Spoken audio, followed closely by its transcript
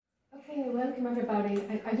Okay, welcome everybody.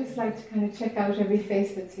 I just like to kind of check out every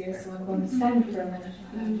face that's here, so I'm going to stand for a minute.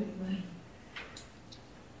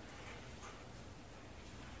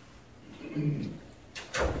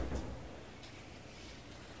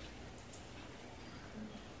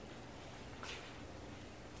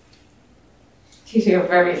 Tita, you're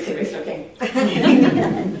very serious looking. I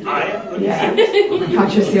am. Yeah,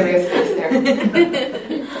 got your serious face there.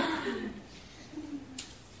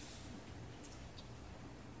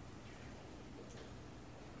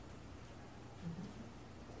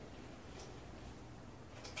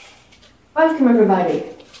 Welcome everybody.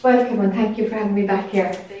 Welcome and thank you for having me back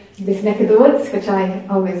here in this neck of the woods, which I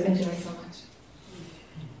always enjoy so much.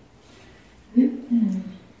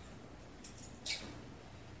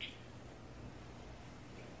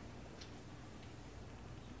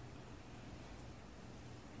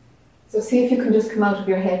 So see if you can just come out of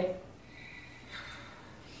your head.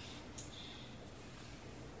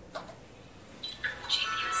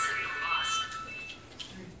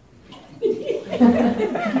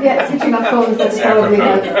 Yeah, switching off phones, that's probably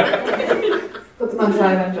help. Put them on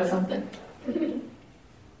silent or something.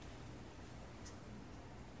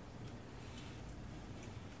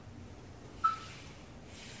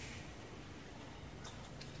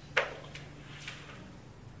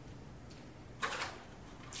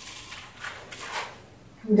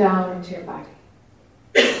 Come down into your body.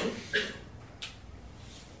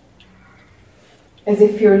 As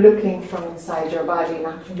if you're looking from inside your body,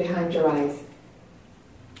 not from behind your eyes.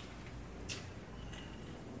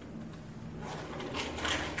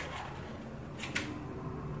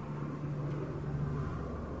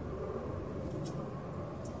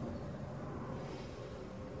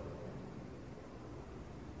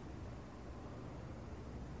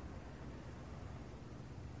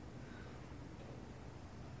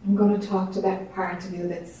 I'm going to talk to that part of you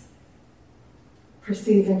that's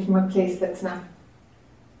perceiving from a place that's not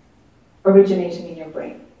originating in your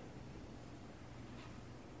brain.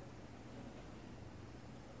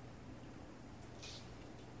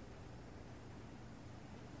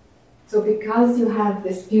 So because you have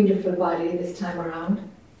this beautiful body this time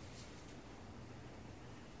around,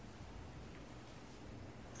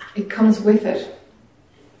 it comes with it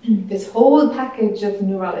this whole package of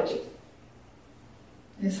neurology.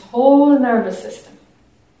 This whole nervous system.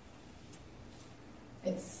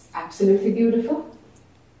 It's absolutely beautiful,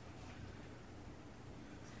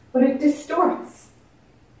 but it distorts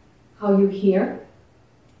how you hear,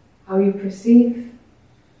 how you perceive,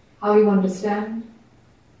 how you understand,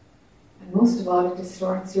 and most of all, it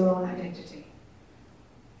distorts your own identity.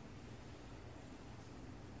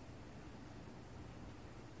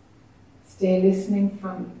 Stay listening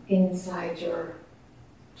from inside your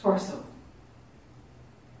torso.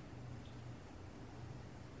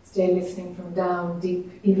 Stay listening from down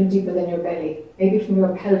deep, even deeper than your belly. Maybe from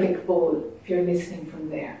your pelvic bowl, if you're listening from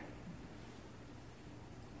there.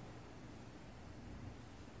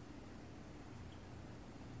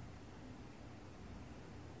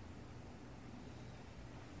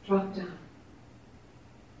 Drop down.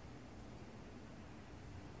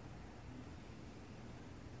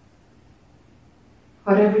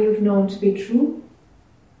 Whatever you've known to be true,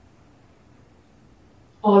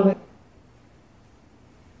 always.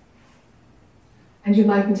 And you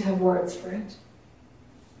mightn't have words for it.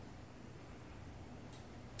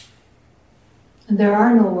 And there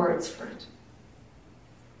are no words for it.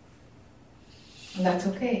 And that's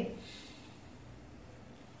okay.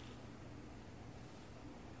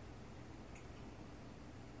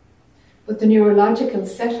 But the neurological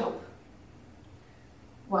setup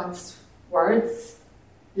wants words,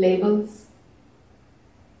 labels,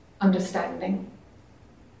 understanding,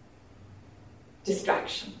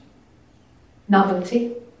 distraction.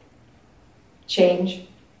 Novelty, change,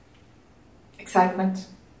 excitement.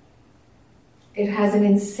 It has an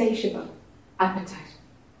insatiable appetite.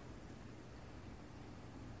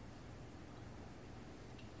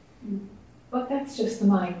 But that's just the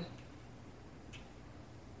mind.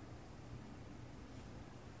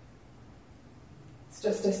 It's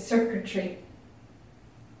just a circuitry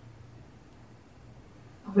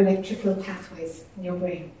of electrical pathways in your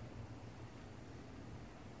brain.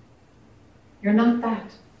 You're not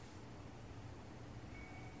that.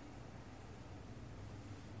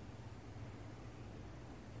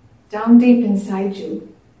 Down deep inside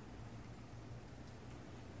you,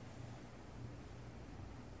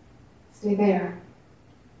 stay there.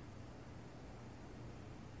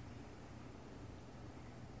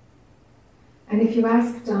 And if you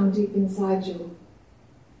ask down deep inside you,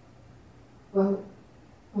 well,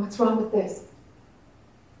 what's wrong with this?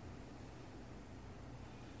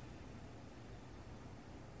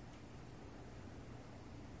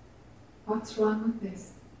 What's wrong with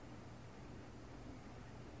this?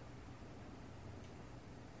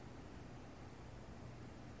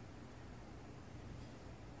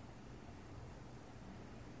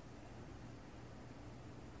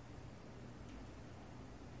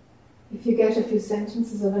 If you get a few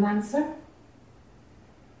sentences of an answer,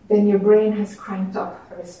 then your brain has cranked up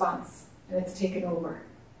a response and it's taken over.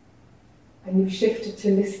 And you've shifted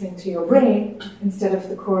to listening to your brain instead of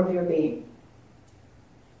the core of your being.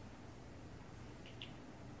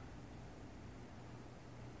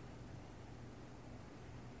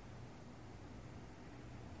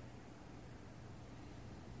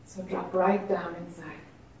 So drop right down inside.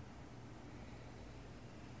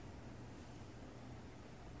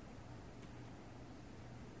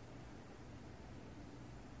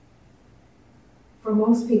 For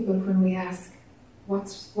most people, when we ask,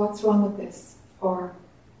 what's wrong with this? Or,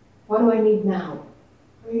 what do I need now?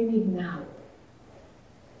 What do you need now?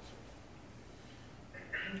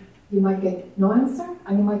 You might get no answer,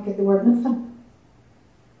 and you might get the word nothing.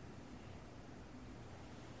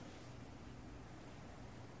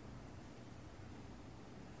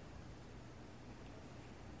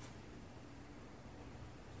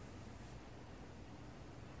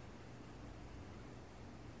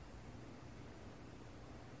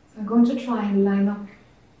 I'm going to try and line up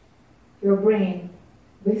your brain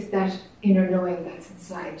with that inner knowing that's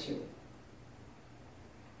inside you.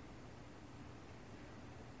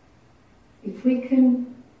 If we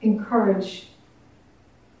can encourage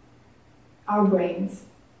our brains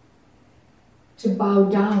to bow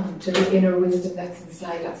down to the inner wisdom that's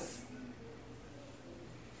inside us,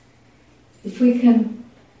 if we can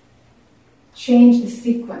change the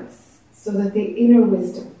sequence so that the inner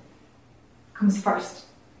wisdom comes first,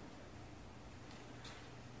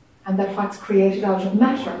 and that what's created out of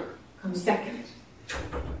matter comes second.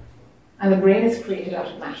 And the brain is created out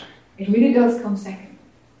of matter. It really does come second.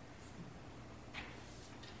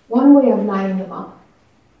 One way of lining them up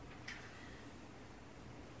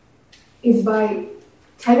is by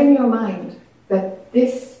telling your mind that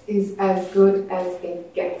this is as good as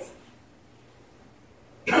it gets.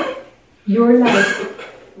 Your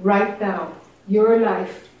life right now, your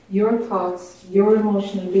life, your thoughts, your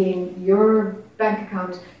emotional being, your bank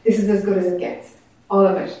account, this is as good as it gets. All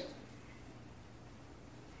of it.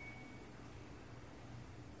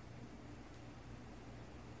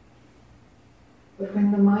 But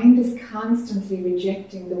when the mind is constantly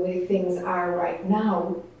rejecting the way things are right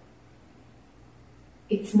now,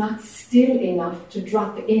 it's not still enough to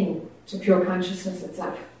drop in to pure consciousness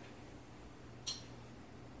itself.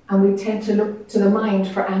 And we tend to look to the mind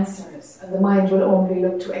for answers, and the mind will only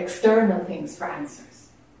look to external things for answers.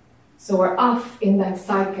 So we're off in that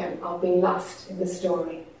cycle of being lost in the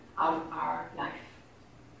story of our life.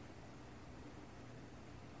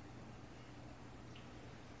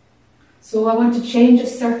 So I want to change a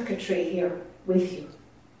circuitry here with you.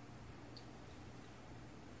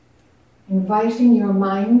 Inviting your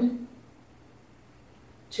mind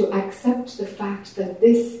to accept the fact that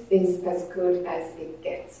this is as good as it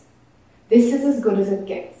gets. This is as good as it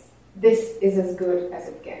gets. This is as good as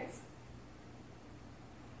it gets.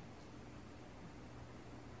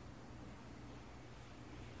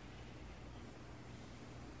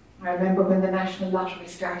 I remember when the National Lottery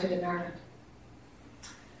started in Ireland,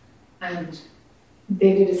 and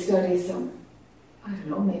they did a study some, I don't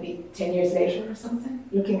know, maybe 10 years later or something,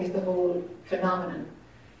 looking at the whole phenomenon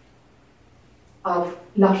of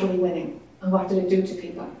lottery winning and what did it do to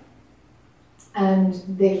people. And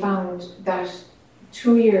they found that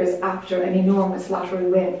 2 years after an enormous lottery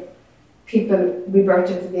win, people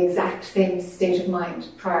reverted to the exact same state of mind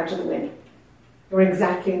prior to the win. They were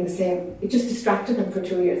exactly in the same, it just distracted them for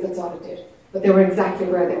 2 years, that's all it did. But they were exactly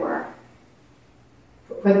where they were.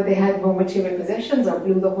 Whether they had more material possessions or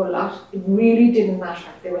blew the whole lot, it really didn't matter.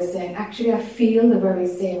 They were saying, actually I feel the very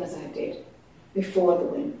same as I did before the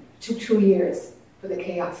win. It took 2 years for the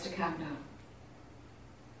chaos to calm down.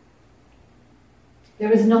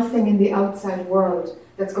 There is nothing in the outside world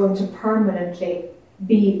that's going to permanently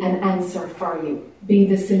be an answer for you, be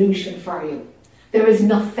the solution for you. There is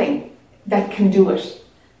nothing that can do it.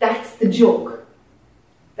 That's the joke.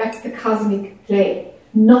 That's the cosmic play.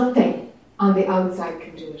 Nothing on the outside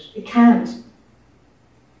can do it. It can't.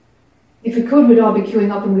 If it could, we'd all be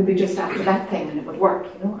queuing up and we'd be just after that thing and it would work,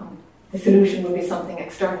 you know. And the solution would be something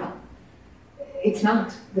external. It's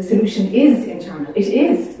not. The solution is internal. It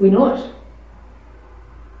is. We know it.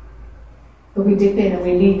 But we dip in and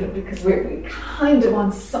we leave it because we kind of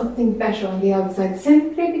want something better on the outside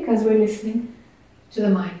simply because we're listening to the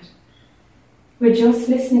mind. We're just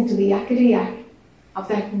listening to the yakety-yak of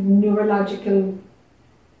that neurological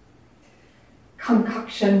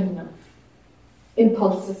concoction of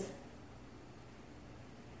impulses.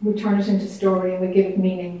 We turn it into story and we give it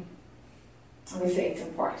meaning. And we say it's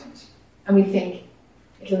important. And we think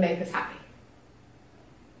it'll make us happy.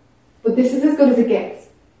 But this is as good as it gets.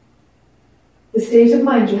 The state of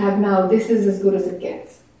mind you have now, this is as good as it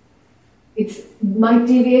gets. It might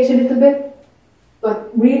deviate a little bit, but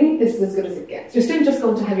really, this is as good as it gets. You're still just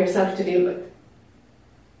going to have yourself to deal with.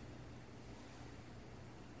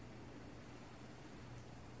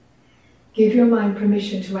 Give your mind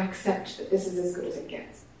permission to accept that this is as good as it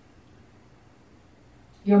gets.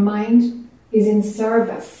 Your mind is in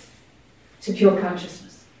service to pure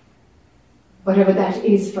consciousness. Whatever that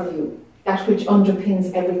is for you, that which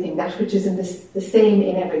underpins everything, that which is the same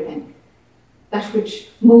in everything, that which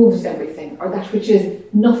moves everything, or that which is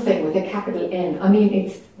nothing with a capital N. I mean,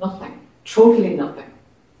 it's nothing, totally nothing.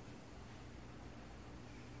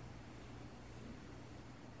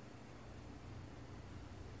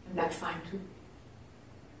 And that's fine too.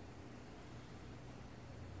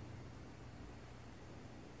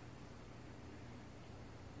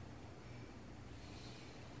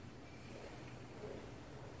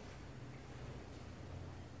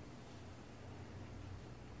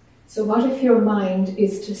 So what if your mind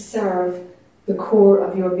is to serve the core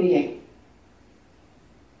of your being?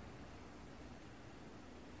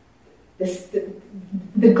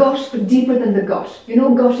 The gut, but deeper than the gut. You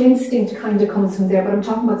know, gut instinct kind of comes from there, but I'm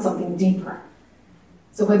talking about something deeper.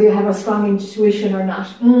 So whether you have a strong intuition or not,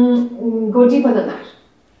 go deeper than that.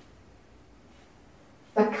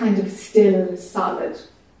 That kind of still, solid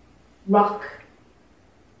rock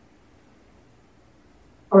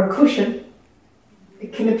or a cushion.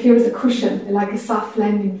 It can appear as a cushion, like a soft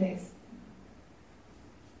landing place.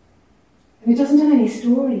 And it doesn't have any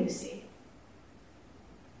story, you see.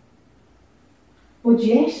 But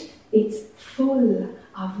yet, it's full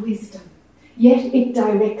of wisdom. Yet it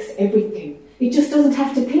directs everything. It just doesn't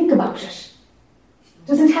have to think about it.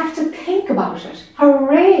 Doesn't have to think about it.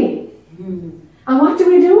 Hooray! And what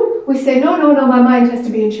do? We say, no, my mind has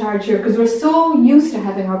to be in charge here, because we're so used to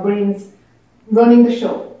having our brains running the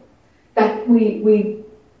show that we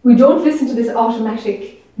don't listen to this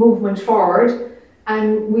automatic movement forward,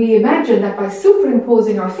 and we imagine that by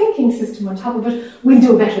superimposing our thinking system on top of it, we'll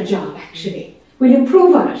do a better job, actually. We'll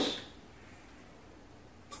improve on it.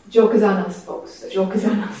 Joke is on us, folks. The joke is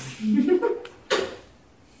on us.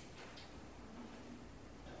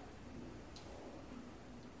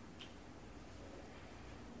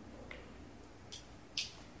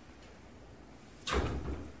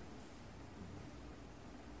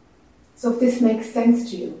 So if this makes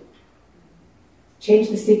sense to you, change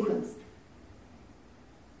the sequence.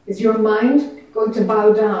 Is your mind going to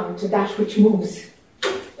bow down to that which moves?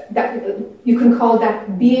 That, you can call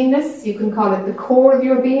that beingness, you can call it the core of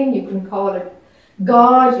your being, you can call it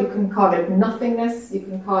God, you can call it nothingness, you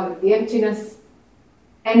can call it the emptiness.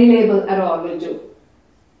 Any label at all will do.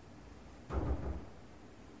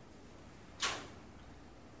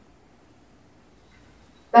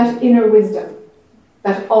 That inner wisdom,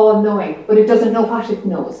 that all-knowing, but it doesn't know what it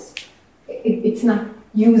knows. It's not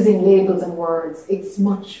using labels and words, it's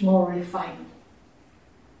much more refined.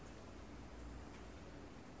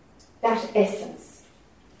 That essence,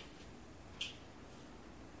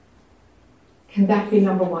 can that be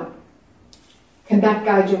number one? Can that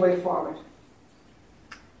guide your way forward?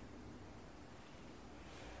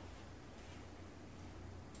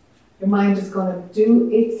 Your mind is going to do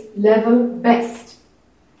its level best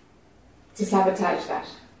to sabotage that.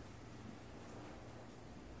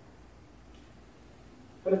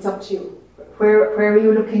 But it's up to you. Where are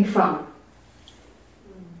you looking from?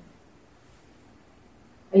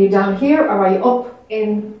 Are you down here, or are you up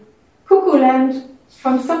in cuckoo land,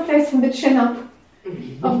 from someplace from the chin up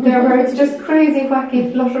there where it's just crazy,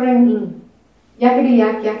 wacky, fluttering,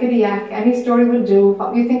 yakety yak, any story will do.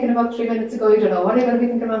 What were you thinking about 3 minutes ago? You don't know. What are you going to be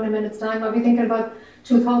thinking about in a minute's time? What were you thinking about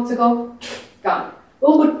 2 thoughts ago? Gone.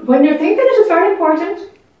 Oh, but when you're thinking it is very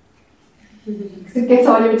important, because it gets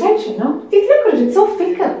all your attention, no? Look at it, it's so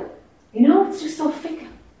fickle. You know, it's just so fickle.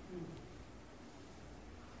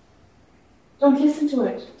 Don't listen to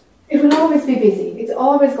it. It will always be busy. It's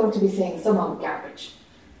always going to be saying some old garbage.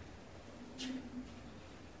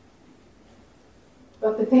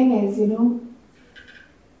 But the thing is, you know,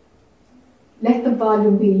 let the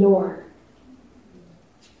volume be lower.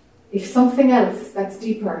 If something else that's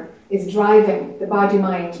deeper is driving the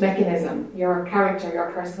body-mind mechanism, your character,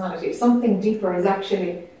 your personality, if something deeper is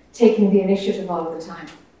actually taking the initiative all the time,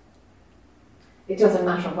 it doesn't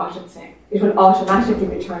matter what it's saying. It will automatically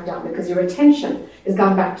be turned down because your attention is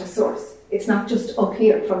gone back to source. It's not just up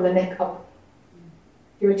here from the neck up.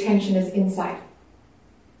 Your attention is inside.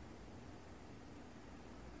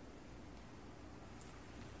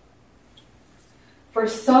 For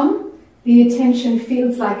some, the attention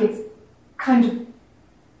feels like it's kind of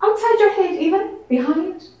outside your head even,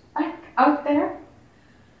 behind, back, out there.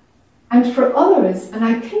 And for others, and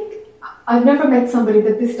I think I've never met somebody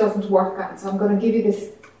that this doesn't work on, so I'm going to give you this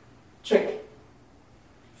trick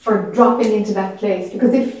for dropping into that place.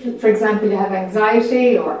 Because if, for example, you have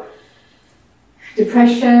anxiety or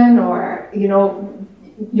depression, or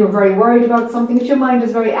you're very worried about something, if your mind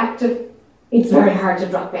is very active, it's very hard to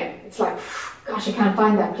drop in. It's like, gosh, I can't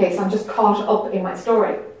find that place. I'm just caught up in my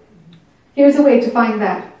story. Here's a way to find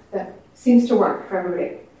that seems to work for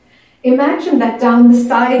everybody. Imagine that down the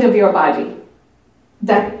side of your body,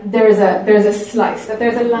 that there's a slice, that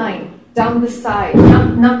there's a line down the side,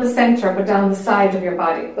 not the center, but down the side of your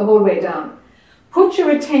body, the whole way down. Put your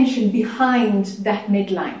attention behind that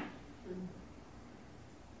midline.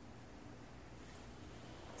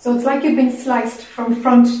 So it's like you've been sliced from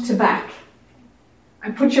front to back.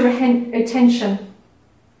 And put your attention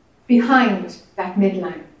behind that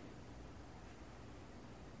midline.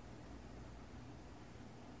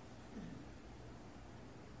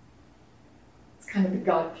 It's kind of the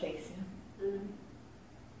God place,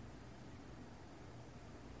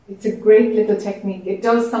 It's a great little technique. It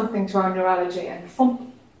does something to our neurology, and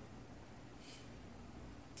thump.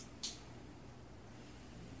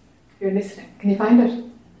 You're listening. Can you find it?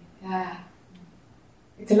 Yeah.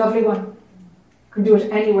 It's a lovely one. You can do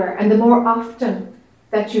it anywhere. And the more often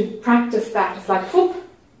that you practice that, it's like, whoop,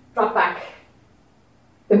 drop back.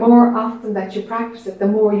 The more often that you practice it, the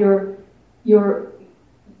more you're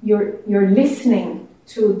listening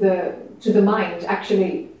to the mind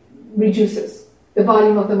actually reduces. The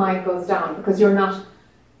volume of the mind goes down because you're not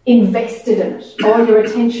invested in it. All your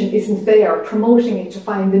attention isn't there, promoting it to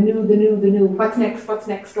find the new. What's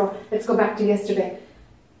next? Or let's go back to yesterday.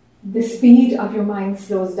 The speed of your mind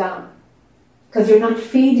slows down because you're not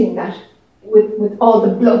feeding that with all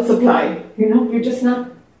the blood supply. You're just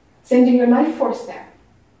not sending your life force there.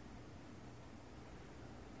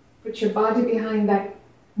 Put your body behind that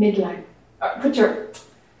midline. Put your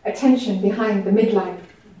attention behind the midline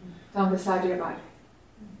down the side of your body.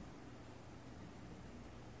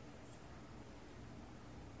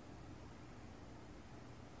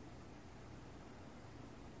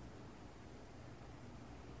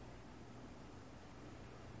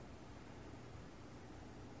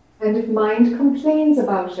 And if mind complains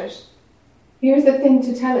about it, here's the thing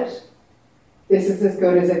to tell it. This is as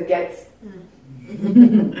good as it gets.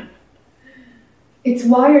 It's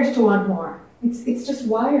wired to want more. It's just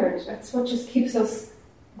wired. That's what just keeps us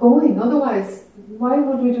going. Otherwise, why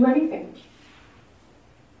would we do anything?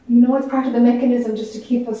 It's part of the mechanism just to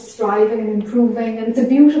keep us striving and improving, and it's a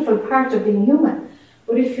beautiful part of being human.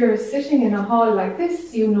 But if you're sitting in a hall like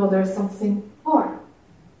this, there's something more.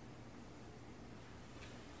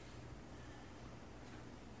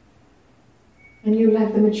 And you'll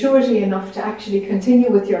have the maturity enough to actually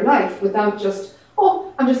continue with your life without just,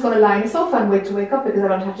 I'm just going to lie on the sofa and wait to wake up because I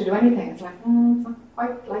don't have to do anything. It's like, it's not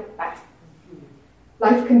quite like that.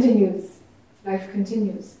 Life continues.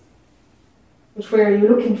 But where are you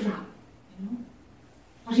looking from?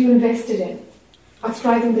 What are you invested in? What's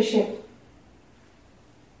driving the ship?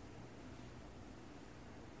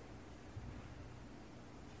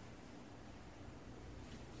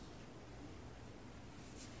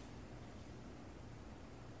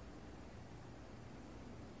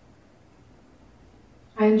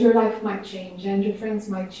 And your life might change, and your friends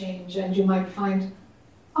might change, and you might find,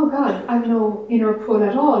 oh God, I've no inner pull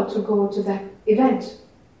at all to go to that event.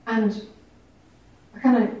 And I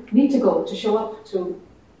kind of need to go, to show up, to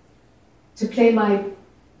play my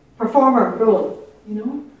performer role,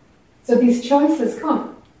 So these choices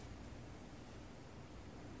come.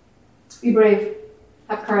 Be brave,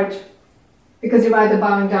 have courage, because you're either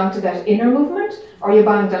bowing down to that inner movement, or you're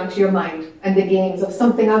bowing down to your mind and the games of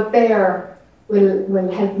something out there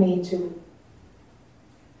will help me to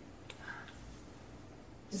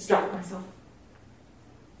distract myself,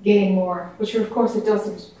 gain more, which of course it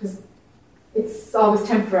doesn't, because it's always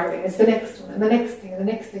temporary. It's the next one, and the next thing, and the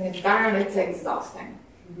next thing, and darn, it's exhausting.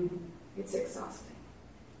 It's exhausting.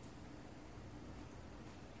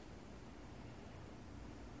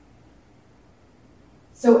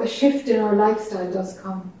 So a shift in our lifestyle does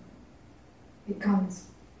come. It comes.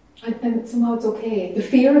 And somehow it's okay. The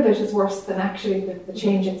fear of it is worse than actually the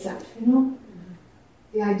change itself,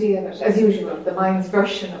 The idea of it, as usual, the mind's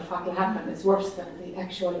version of what will happen is worse than the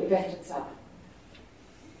actual event itself.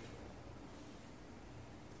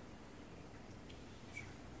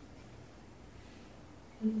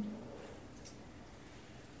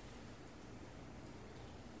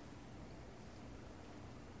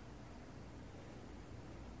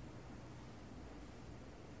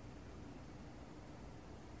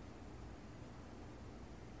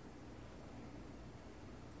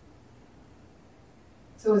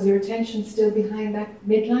 So is your attention still behind that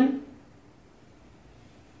midline?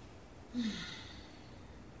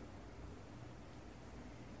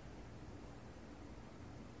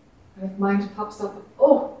 And if mind pops up,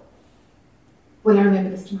 oh, will I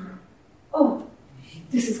remember this tomorrow? Oh,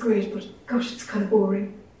 this is great, but gosh, it's kind of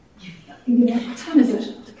boring. You know, what time is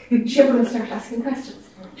it? Shiver and start asking questions.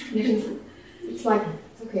 It's like,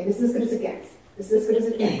 it's okay, this is as good as it gets. This is as good as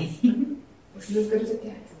it gets. This is as good as it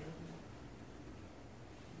gets.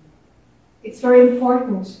 It's very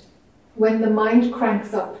important when the mind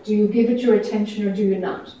cranks up, do you give it your attention or do you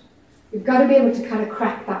not? You've got to be able to kind of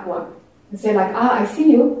crack that one and say like, I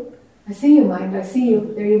see you, mind, I see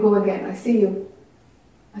you, there you go again, I see you,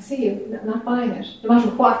 I'm not buying it. No matter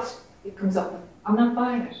what it comes up with, I'm not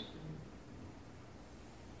buying it.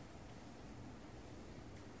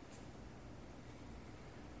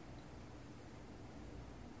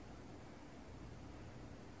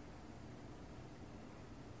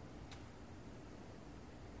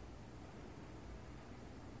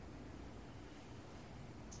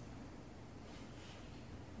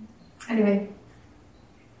 Anyway,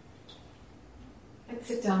 let's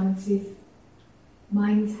sit down and see if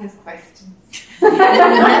Minds has questions. Or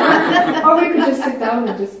we could just sit down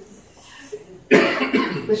and just...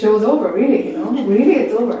 The show's over, really, you know? Really,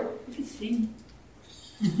 it's over. We could sing.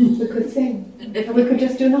 We could sing. And we could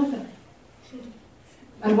just do nothing.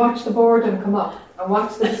 And watch the boredom come up. And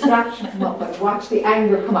watch the distraction come up. And watch the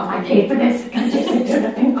anger come up. I paid for this, I can't just do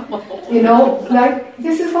nothing. You know, like,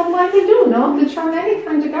 this is what mind will do, no? They'll turn any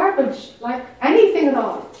kind of garbage, like anything at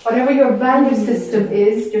all. Whatever your value system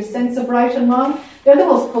is, your sense of right and wrong, they're the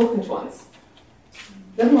most potent ones.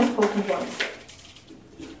 They're the most potent ones.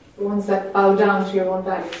 The ones that bow down to your own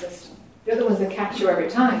value system. They're the ones that catch you every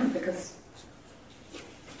time, because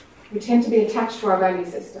we tend to be attached to our value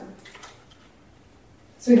system.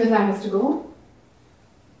 So even that has to go.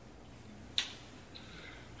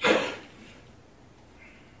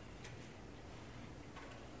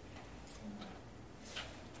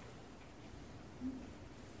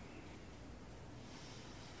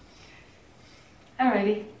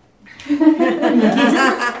 Alrighty.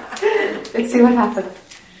 Let's see what happens.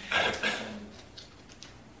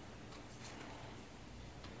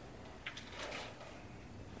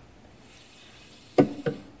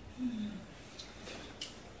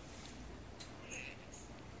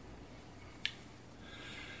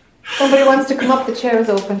 Somebody wants to come up, the chair is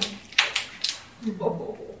open.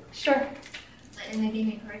 Sure. Am I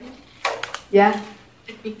being recorded? Yeah.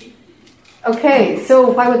 Okay,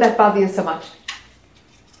 so why would that bother you so much?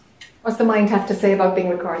 What's the mind have to say about being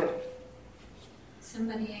recorded?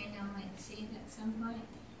 Somebody I know might see it at some point.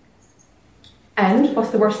 And what's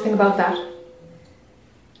the worst thing about that?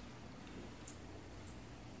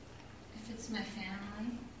 If it's my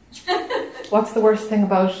family. What's the worst thing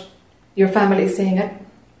about your family seeing it?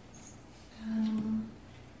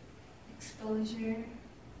 Exposure.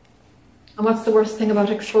 And what's the worst thing about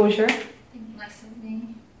exposure? Think less of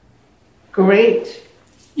me. Great.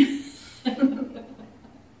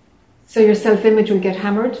 So your self-image will get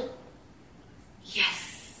hammered?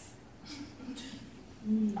 Yes.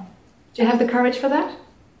 Do you have the courage for that?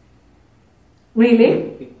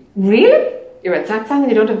 Really? Really? You're at satsang and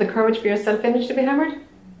you don't have the courage for your self-image to be hammered?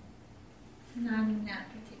 Not in that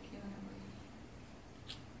particular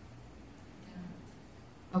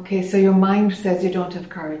way. Okay, so your mind says you don't have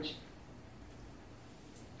courage.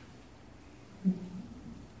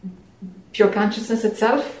 Pure consciousness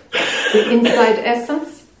itself, the inside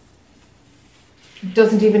essence,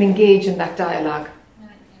 doesn't even engage in that dialogue. No,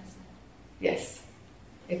 it doesn't. Yes,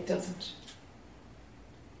 it doesn't.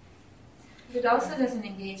 It also doesn't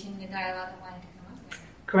engage in the dialogue of wanting to come up with.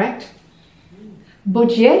 Correct?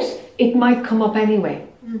 But yet, it might come up anyway.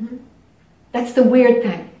 Mm-hmm. That's the weird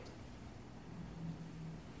thing.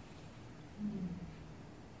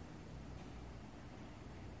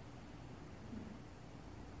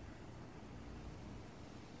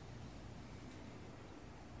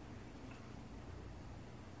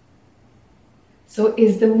 So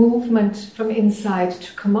is the movement from inside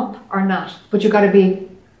to come up or not? But you've got to be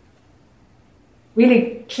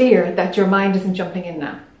really clear that your mind isn't jumping in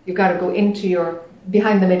now. You've got to go into your,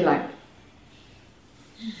 behind the midline.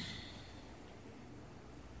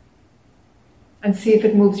 And see if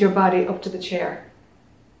it moves your body up to the chair.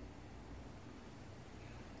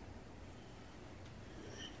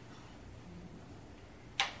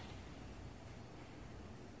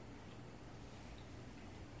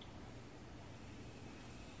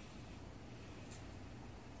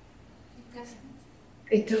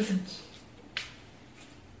 It doesn't.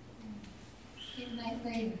 It might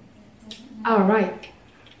later. All right.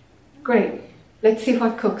 Great. Let's see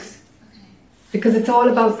what cooks. Because it's all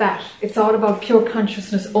about that. It's all about pure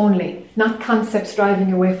consciousness only. Not concepts driving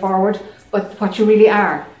your way forward, but what you really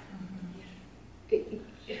are.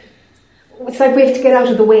 It's like we have to get out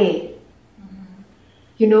of the way.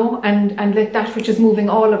 You know, and let that which is moving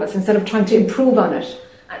all of us, instead of trying to improve on it.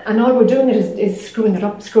 And all we're doing is screwing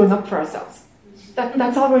up for ourselves.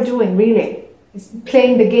 That's all we're doing, really. Is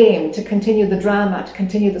playing the game to continue the drama, to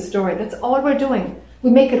continue the story. That's all we're doing. We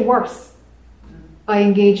make it worse by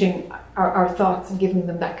engaging our thoughts and giving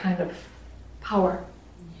them that kind of power.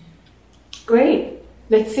 Great.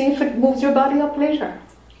 Let's see if it moves your body up later.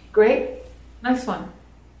 Great. Nice one.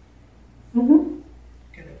 Mm-hmm.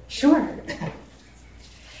 Sure.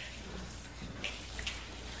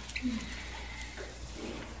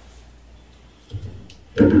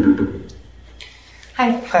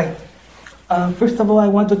 Hi. Hi. First of all, I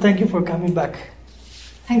want to thank you for coming back.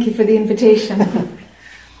 Thank you for the invitation.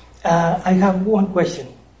 I have one question.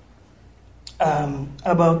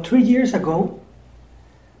 About 3 years ago,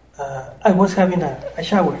 I was having a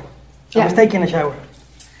shower. I was taking a shower.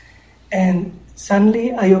 And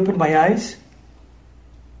suddenly I opened my eyes,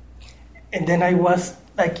 and then I was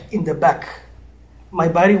like in the back. My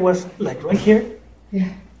body was like right here,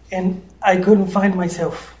 and I couldn't find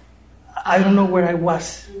myself. I don't know where I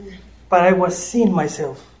was, but I was seeing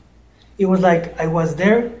myself. It was like I was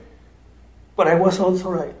there, but I was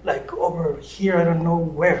also like over here, I don't know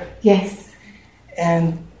where. Yes.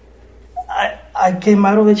 And I came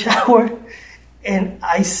out of the shower, and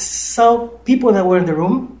I saw people that were in the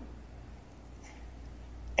room,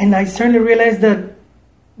 and I certainly realized that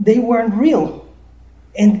they weren't real,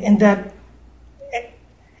 and that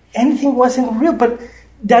anything wasn't real, but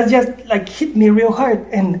that just like hit me real hard,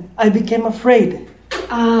 and I became afraid.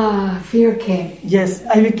 Fear came. Yes,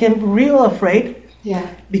 I became real afraid. Yeah.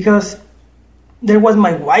 Because there was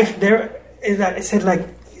my wife there, and I said like,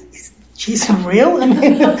 she's real? I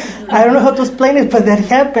mean, I don't know how to explain it, but that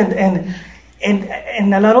happened,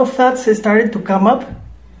 and a lot of thoughts started to come up,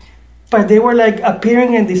 but they were like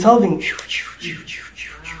appearing and dissolving,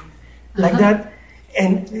 like that.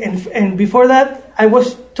 And before that, I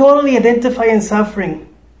was totally identifying suffering.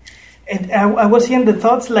 And I was seeing the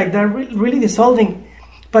thoughts like that really dissolving.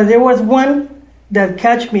 But there was one that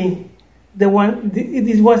catch me.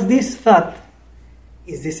 It was this thought.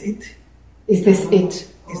 Is this it? Is this it?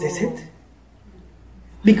 Is this it?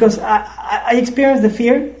 Because I experienced the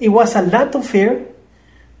fear. It was a lot of fear.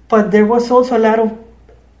 But there was also a lot of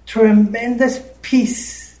tremendous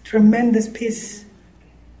peace. Tremendous peace.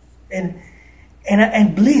 And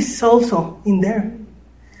bliss also in there.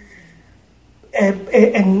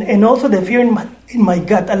 And also the fear in my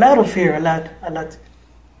gut, a lot of fear, a lot.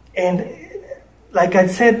 And like I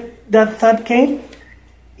said, that thought came,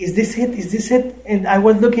 is this it? Is this it? And I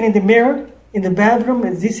was looking in the mirror, in the bathroom,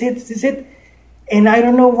 is this it? Is this it? And I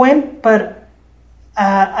don't know when, but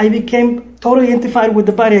I became totally identified with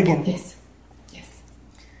the body again. Yes.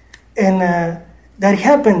 And that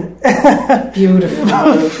happened. Beautiful.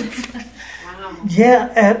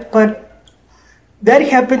 Yeah, but that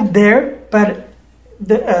happened there. But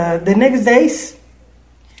the next days,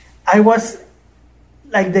 I was,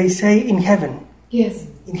 like they say, in heaven. Yes.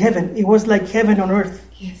 In heaven. It was like heaven on earth.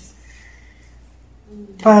 Yes.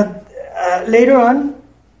 But later on,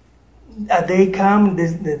 a day come,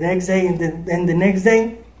 the next day, and then the next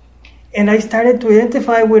day, and I started to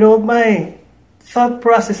identify with all my thought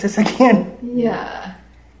processes again. Yeah.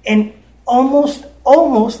 And almost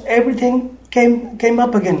everything came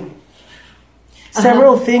up again.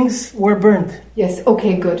 Several things were burned. Yes,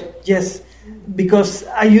 okay, good. Yes, because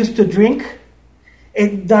I used to drink,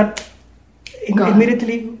 and that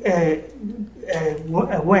immediately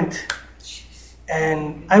went.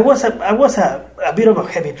 And I was a bit of a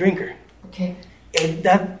heavy drinker. Okay. And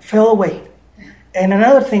that fell away.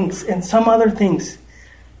 And some other things.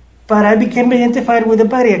 But I became identified with the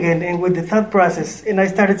body again and with the thought process, and I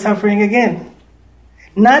started suffering again.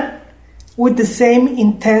 Not with the same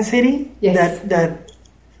intensity that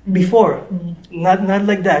before. Mm-hmm. Not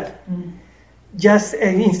like that. Mm-hmm. Just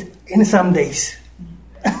in some days.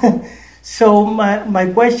 Mm-hmm. So my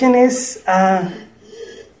question is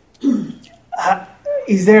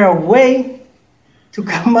there a way to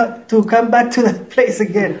come back to that place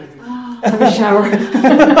again? Have a shower.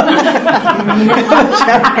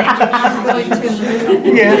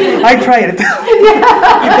 Yeah, I tried it.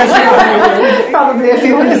 Probably a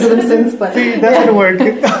few hundred of them since, but it doesn't work.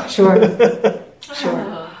 Sure.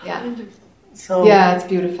 Yeah. So yeah, it's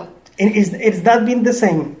beautiful. It's not been the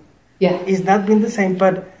same. Yeah, it's not been the same,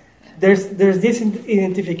 but there's this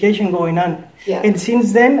identification going on. Yeah. And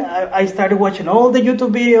since then, I started watching all the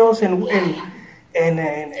YouTube videos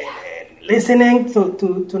and listening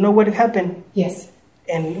to know what happened, Yes.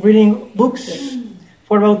 and reading books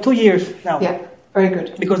for about 2 years now. Yeah. Very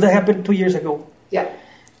good. Because that happened 2 years ago. Yeah.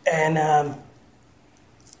 And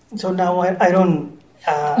so now I don't...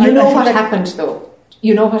 You know what happened, though?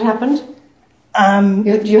 You know what happened?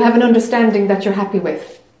 Do you have an understanding that you're happy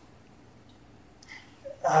with?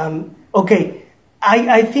 Okay.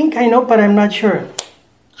 I think I know, but I'm not sure.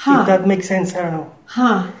 If that makes sense, I don't know.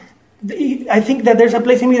 I think that there's a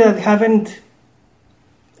place in me that haven't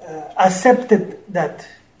accepted that,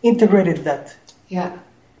 integrated that. Yeah.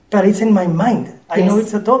 But it's in my mind. I know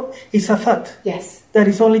it's a thought. It's a thought. Yes. That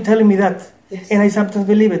is only telling me that. Yes. And I sometimes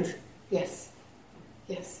believe it. Yes.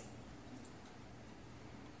 Yes.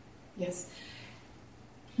 Yes.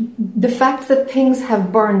 The fact that things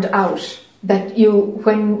have burned out, that you,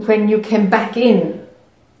 when you came back in,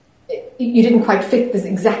 you didn't quite fit this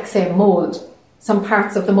exact same mold. Some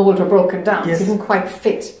parts of the mold were broken down. Yes. So you didn't quite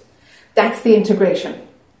fit. That's the integration.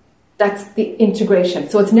 That's the integration.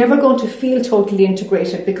 So it's never going to feel totally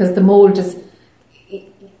integrated because the mold is,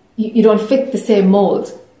 you don't fit the same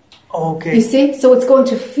mold. Okay. You see? So it's going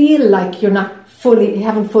to feel like you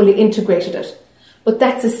haven't fully integrated it. But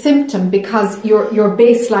that's a symptom because your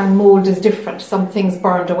baseline mold is different. Some things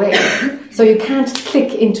burned away. So you can't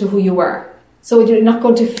click into who you were. So you're not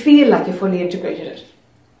going to feel like you fully integrated it.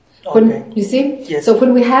 You see? Yes. So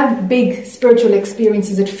when we have big spiritual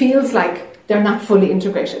experiences, it feels like they're not fully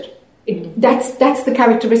integrated. That's the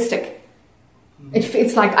characteristic.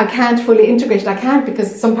 It's like I can't fully integrate it. I can't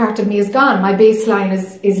because some part of me is gone. My baseline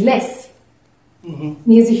is less.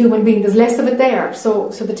 Me as a human being, there's less of it there. So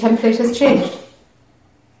the template has changed.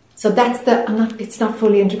 So that's it's not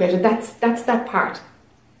fully integrated. That's that part.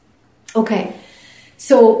 Okay.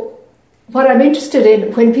 So what I'm interested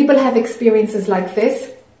in when people have experiences like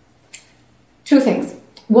this, two things.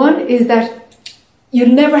 One is that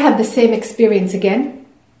you'll never have the same experience again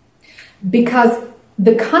because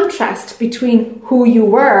the contrast between who you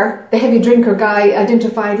were, the heavy drinker guy,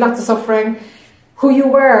 identified, lots of suffering, who you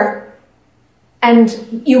were,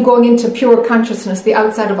 and you going into pure consciousness, the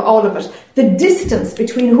outside of all of it, the distance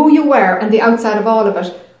between who you were and the outside of all of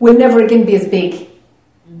it will never again be as big.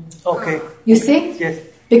 Okay. You see? Yes.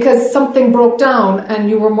 Because something broke down and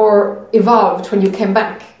you were more evolved when you came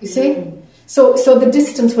back. You see? So the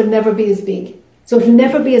distance will never be as big. So it'll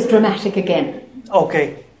never be as dramatic again.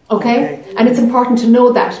 Okay. Okay? And it's important to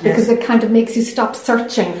know that because it kind of makes you stop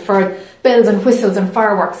searching for bells and whistles and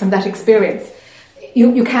fireworks and that experience.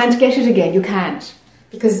 You can't get it again. You can't.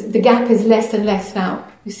 Because the gap is less and less now.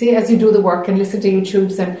 You see, as you do the work and listen to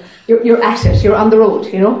YouTubes and you're at it. You're on the road,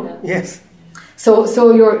 you know? Yes. So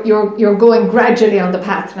you're going gradually on the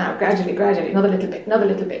path now. Gradually, another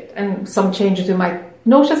little bit. And some changes we might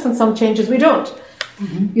notice and some changes we don't.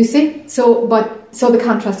 You see? So the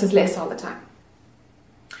contrast is less all the time.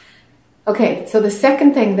 Okay, so the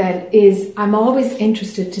second thing then is I'm always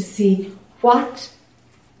interested to see what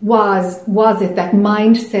was it that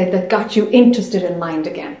mindset that got you interested in mind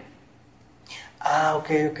again?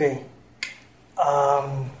 Okay.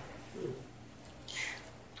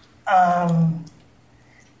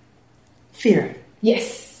 Fear.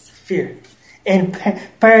 Yes. Fear. And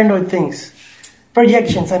paranoid things.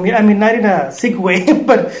 Projections. I mean, not in a sick way,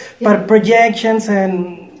 but projections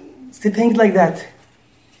and things like that.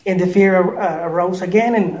 And the fear arose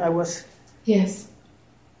again, and I was... Yes.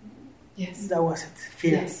 That was it.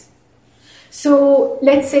 Fear. Yes. So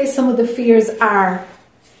let's say some of the fears are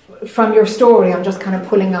from your story. I'm just kind of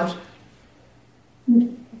pulling out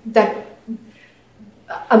that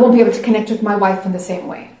I won't be able to connect with my wife in the same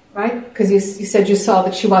way, right? Because you said you saw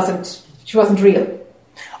that she wasn't real.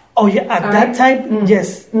 Oh yeah, at that time,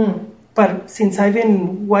 yes. But since I've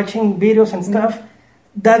been watching videos and stuff,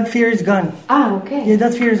 that fear is gone. Okay. Yeah,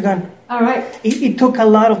 that fear is gone. All right. It took a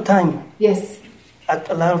lot of time. Yes.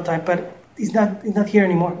 A lot of time, but it's not here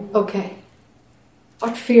anymore. Okay.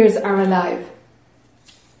 What fears are alive?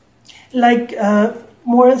 Like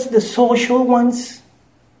more as the social ones.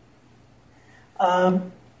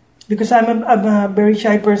 Because I'm a very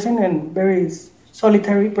shy person and very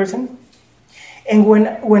solitary person. And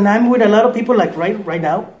when I'm with a lot of people, like right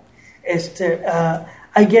now,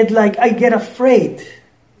 I get afraid.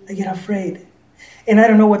 And I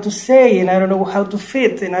don't know what to say, and I don't know how to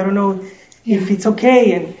fit, and I don't know if it's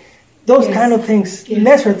okay, and those kind of things. Yes.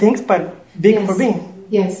 Lesser things, but big for me.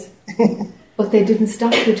 Yes. But they didn't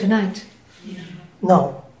stop you tonight.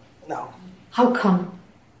 No. How come?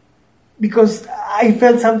 Because I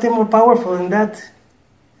felt something more powerful than that.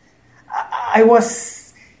 I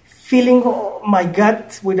was feeling my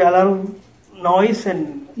gut with a lot of noise,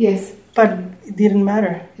 Yes. but it didn't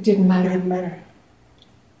matter. It didn't matter.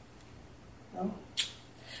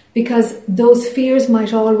 because those fears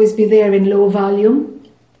might always be there in low volume.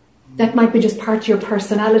 That might be just part of your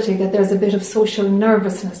personality, that there's a bit of social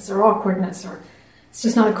nervousness or awkwardness, or it's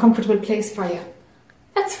just not a comfortable place for you.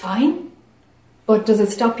 That's fine. But does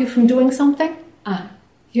it stop you from doing something?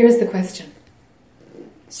 Here's the question.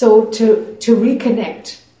 So to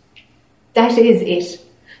reconnect, that is it.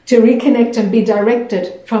 To reconnect and be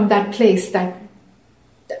directed from that place that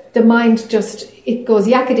the mind just, it goes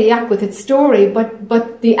yakety-yak with its story,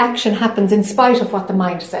 but the action happens in spite of what the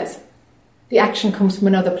mind says. The action comes from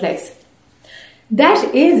another place.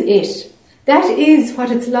 That is it. That is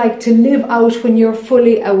what it's like to live out when you're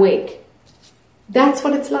fully awake. That's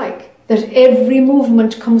what it's like. That every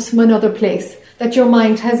movement comes from another place. That your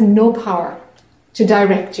mind has no power to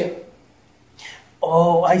direct you.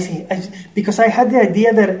 Oh, I see. Because I had the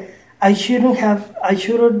idea that I shouldn't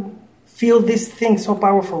feel this thing so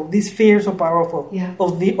powerful, this fear so powerful,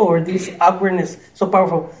 or this awkwardness so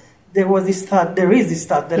powerful. There is this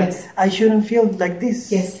thought that yes. I shouldn't feel like this.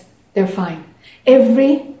 Yes, they're fine.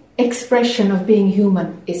 Every expression of being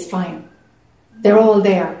human is fine. They're all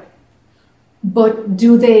there. But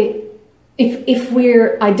do they, if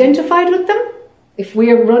we're identified with them, if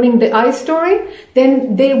we're running the I story,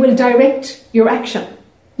 then they will direct your action.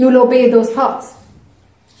 You'll obey those thoughts.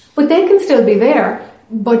 But they can still be there,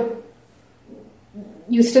 but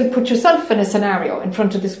you still put yourself in a scenario in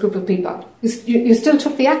front of this group of people. You still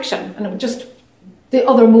took the action, and the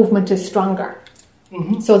other movement is stronger.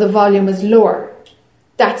 Mm-hmm. So the volume is lower.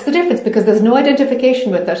 That's the difference, because there's no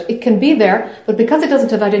identification with it. It can be there, but because it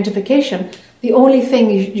doesn't have identification, the only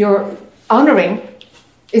thing you're honouring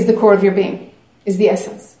is the core of your being, is the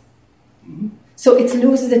essence. Mm-hmm. So it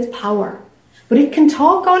loses its power. But it can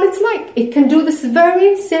talk all it's like. It can do this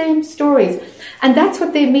very same stories. And that's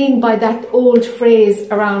what they mean by that old phrase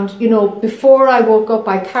around, before I woke up,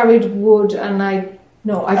 I carried wood and I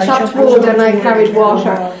chopped wood and I carried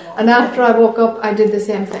water. And after I woke up, I did the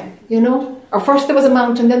same thing, Or first there was a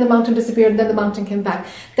mountain, then the mountain disappeared, and then the mountain came back.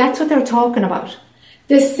 That's what they're talking about.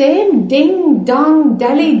 The same ding-dong,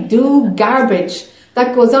 dally-do garbage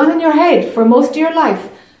that goes on in your head for most of your life,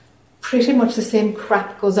 pretty much the same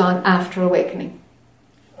crap goes on after awakening.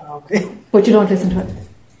 Okay. But you don't listen to it.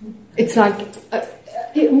 It's like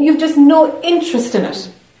you've just no interest in it.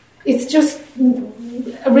 It's just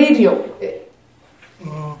a radio.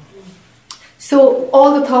 So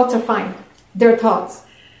all the thoughts are fine. They're thoughts.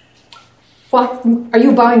 What are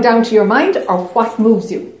you bowing down to your mind, or what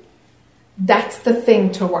moves you? That's the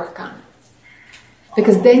thing to work on.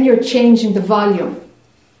 Because then you're changing the volume.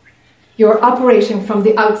 You're operating from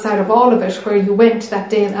the outside of all of it, where you went that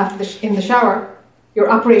day in the shower. You're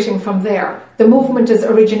operating from there. The movement is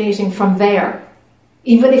originating from there.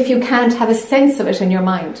 Even if you can't have a sense of it in your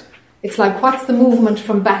mind. It's like, what's the movement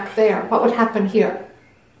from back there? What would happen here?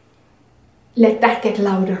 Let that get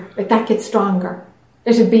louder. Let that get stronger.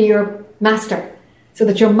 Let it be your master, so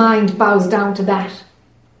that your mind bows down to that.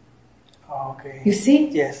 Okay. You see?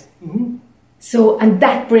 Yes. Mm-hmm. So, and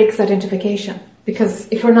that breaks identification. Because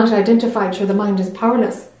if we're not identified, sure, the mind is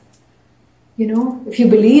powerless. If you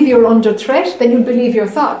believe you're under threat, then you'll believe your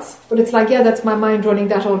thoughts. But it's like, yeah, that's my mind running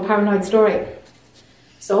that old paranoid story.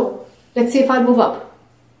 So, let's see if I'll move up.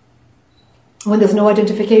 When there's no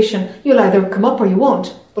identification, you'll either come up or you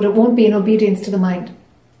won't. But it won't be in obedience to the mind.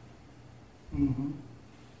 Mm-hmm.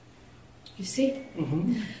 You see?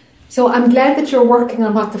 Mm-hmm. So I'm glad that you're working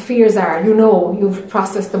on what the fears are. You've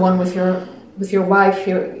processed the one with your wife.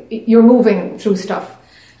 You're moving through stuff.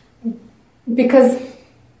 Because,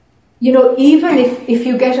 even if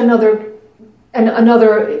you get another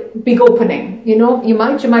big opening, you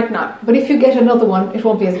might not. But if you get another one, it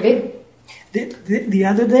won't be as big. The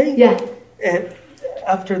other day? Yeah.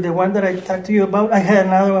 After the one that I talked to you about, I had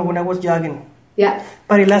another one when I was jogging. Yeah.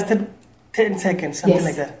 But it lasted 10 seconds, something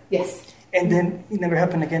like that. Yes. And then it never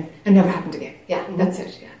happened again. It never happened again. Yeah, that's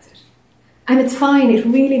it. Yeah, that's it. And it's fine. It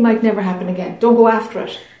really might never happen again. Don't go after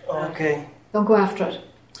it. Okay. Don't go after it.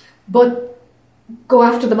 But go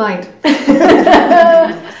after the mind.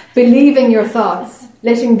 Believing your thoughts.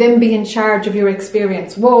 Letting them be in charge of your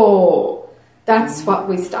experience. Whoa. That's what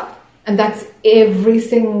we stop. And that's every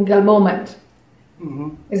single moment.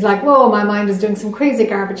 Mm-hmm. It's like, whoa, my mind is doing some crazy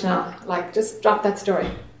garbage now. Like, just drop that story.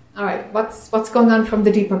 All right, what's going on from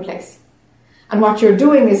the deeper place? And what you're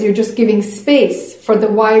doing is you're just giving space for the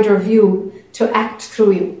wider view to act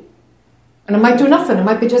through you. And it might do nothing. It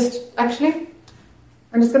might be just, actually,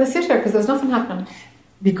 I'm just going to sit here because there's nothing happening.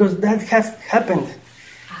 Because that has happened.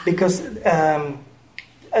 Because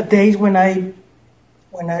days when I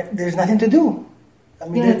there's nothing to do. I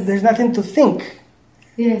mean, yes. There's nothing to think.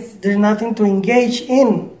 Yes. There's nothing to engage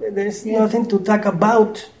in. There's yes. nothing to talk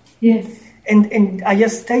about. Yes. And I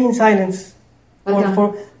just stay in silence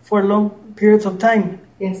for long periods of time.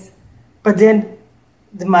 Yes. But then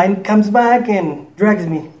the mind comes back and drags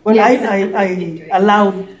me. Well, Yes. I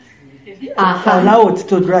allow it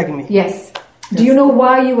to drag me. Yes. Do you know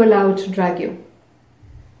why you allow it to drag you?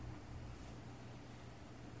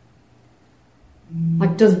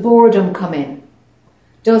 Like, does boredom come in?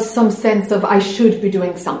 Does some sense of I should be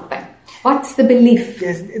doing something? What's the belief?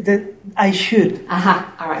 Yes, that I should.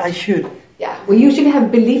 All right. I should. Yeah, we usually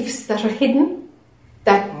have beliefs that are hidden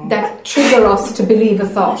that trigger us to believe a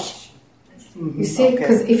thought. You see,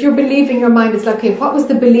 because if you're believing your mind, it's like, okay, what was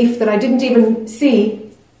the belief that I didn't even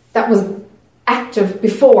see that was active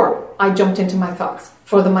before I jumped into my thoughts,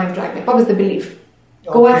 before the mind dragged me? What was the belief?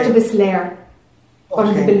 Go after this layer. What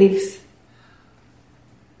are the beliefs?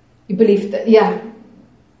 You believe that,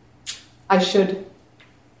 I should.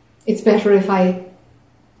 It's better if I...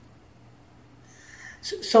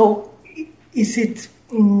 So, is it,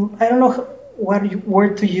 I don't know what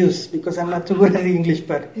word to use because I'm not too good at English,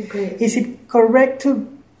 but is it correct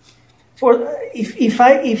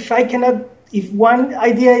if one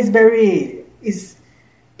idea is very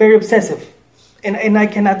obsessive and I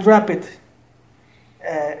cannot drop it,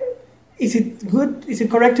 is it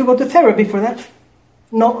correct to go to therapy for that?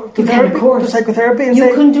 No, to therapy, of course. To psychotherapy, and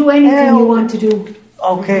you can do anything you want to do.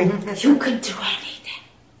 Okay. You can do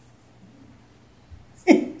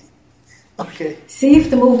anything. Okay. See if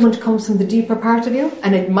the movement comes from the deeper part of you,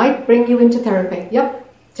 and it might bring you into therapy. Yep.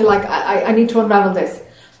 To like, I need to unravel this.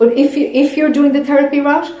 But if you're doing the therapy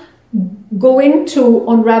route, go in to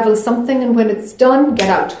unravel something, and when it's done, get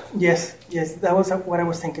out. Yes, that was what I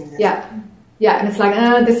was thinking. Yes. Yeah, and it's like,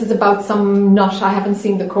 this is about some nut. I haven't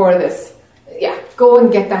seen the core of this. Yeah, go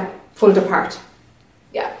and get that pulled apart.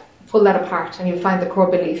 Yeah, pull that apart, and you'll find the core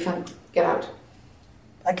belief and get out.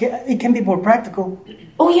 It can be more practical.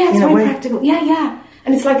 Oh yeah, it's very practical. Yeah,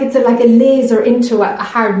 and it's like a laser into a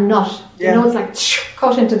hard nut. Yeah. You know, it's like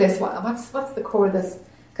cut into this one. What's the core of this?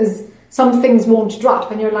 Because some things won't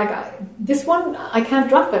drop, and you're like, this one I can't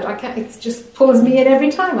drop it. I can't. It just pulls me in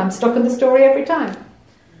every time. I'm stuck in the story every time.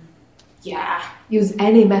 Yeah, use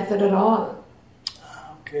any method at all.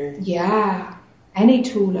 Okay. Yeah, any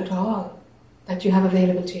tool at all that you have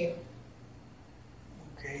available to you.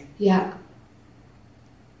 Okay. Yeah.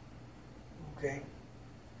 Okay.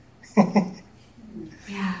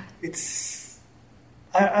 Yeah. It's.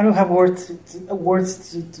 I don't have words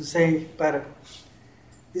to say, but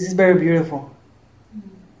this is very beautiful.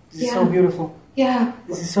 This is so beautiful. Yeah.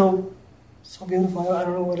 This is so beautiful. I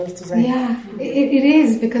don't know what else to say. Yeah, it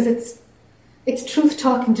is, because it's truth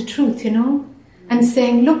talking to truth, you know, and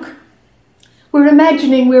saying, look, we're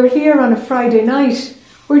imagining we're here on a Friday night.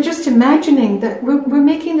 We're just imagining that we're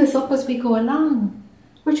making this up as we go along.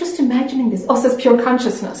 We're just imagining this, us as pure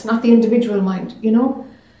consciousness, not the individual mind, you know.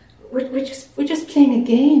 We're just playing a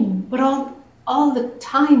game, but all the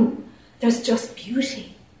time there's just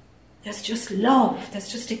beauty, there's just love, there's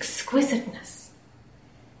just exquisiteness,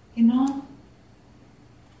 you know.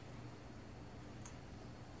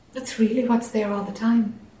 That's really what's there all the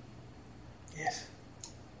time. Yes.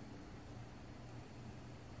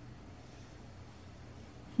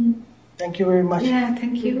 Thank you very much. Yeah,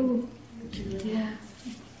 thank you. Yeah.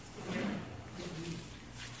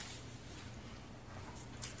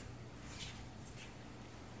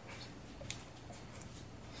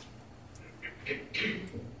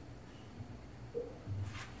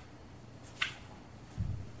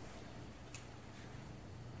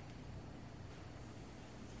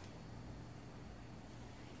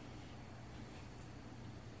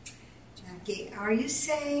 Jackie, are you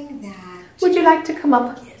saying that... Would you like to come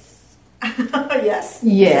up? Yes. Yes?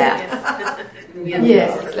 Yeah.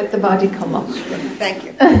 Yes, let the body come up. Thank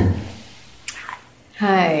you.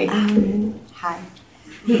 Hi. Hi.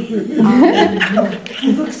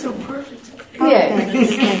 You look so perfect.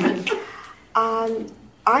 Yes.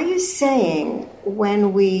 Are you saying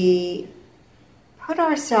when we put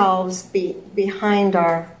ourselves behind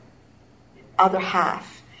our other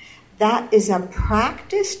half, that is a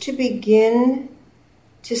practice to begin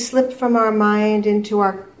to slip from our mind into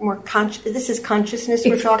our more conscious... This is consciousness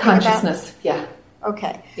we're talking about? It's consciousness, yeah.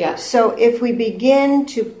 Okay. Yeah. So if we begin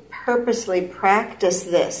to purposely practice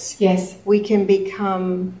this, Yes. we can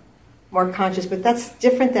become more conscious. But that's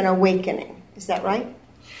different than awakening. Is that right?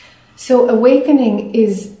 So awakening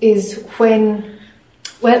is when...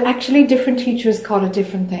 Well, actually, different teachers call it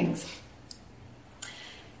different things.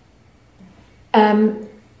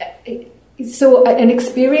 So an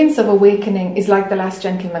experience of awakening is like the last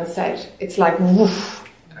gentleman said. It's like, woof.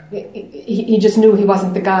 He just knew he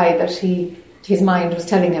wasn't the guy that his mind was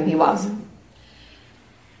telling him he was.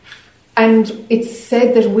 And it's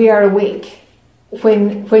said that we are awake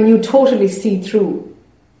when you totally see through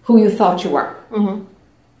who you thought you were. Mm-hmm.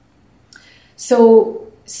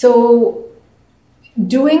 So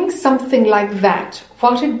doing something like that,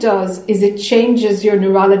 what it does is it changes your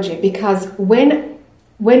neurology, because when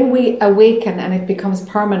we awaken and it becomes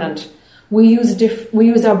permanent, we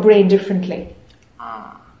use our brain differently.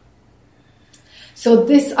 So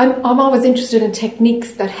this, I'm always interested in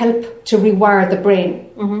techniques that help to rewire the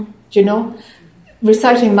brain. Mm-hmm. Do you know?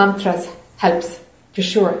 Reciting mantras helps, for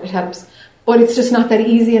sure, it helps. But it's just not that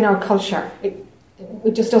easy in our culture. It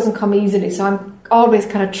just doesn't come easily. So I'm always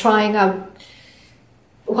kind of trying out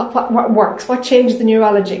what works, what changes the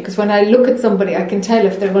neurology. Because when I look at somebody, I can tell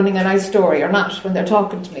if they're running a nice story or not when they're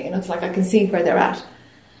talking to me. And it's like I can see where they're at.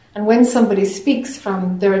 And when somebody speaks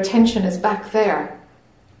from their attention is back there,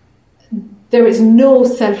 there is no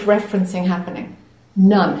self-referencing happening.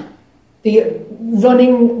 None. The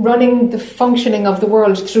running the functioning of the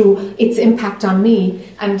world through its impact on me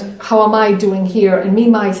and how am I doing here and me,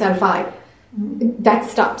 myself, I. That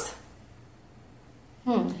stops.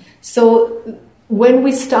 So when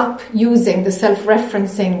we stop using the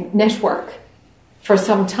self-referencing network for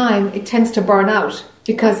some time, it tends to burn out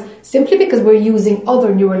simply because we're using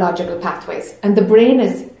other neurological pathways. And the brain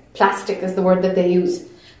is plastic, is the word that they use.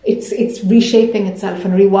 It's reshaping itself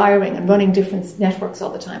and rewiring and running different networks all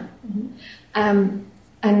the time.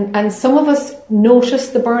 And some of us notice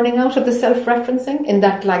the burning out of the self-referencing in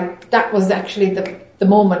that, like, that was actually the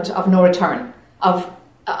moment of no return.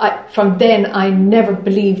 From then, I never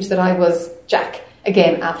believed that I was Jack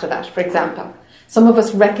again after that, for example. Some of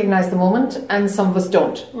us recognize the moment and some of us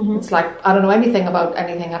don't. Mm-hmm. It's like, I don't know anything about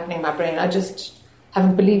anything happening in my brain. I just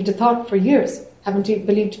haven't believed a thought for years. Haven't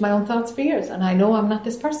believed my own thoughts for years. And I know I'm not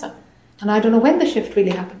this person. And I don't know when the shift really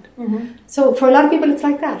happened. Mm-hmm. So for a lot of people, it's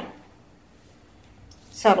like that.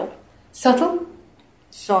 Subtle. Subtle?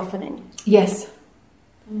 Softening. Yes.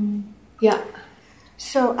 Yeah.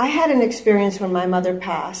 So I had an experience when my mother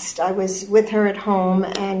passed. I was with her at home,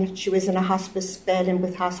 and she was in a hospice bed and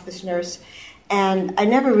with hospice nurse. And I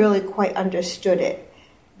never really quite understood it.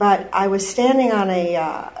 But I was standing on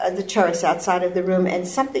the terrace outside of the room, and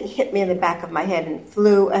something hit me in the back of my head and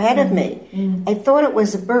flew ahead of me. I thought it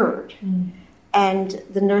was a bird. And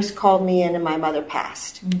the nurse called me in, and my mother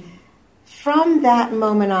passed. From that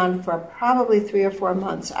moment on, for probably 3 or 4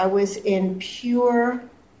 months, I was in pure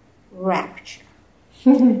rapture.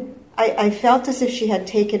 I felt as if she had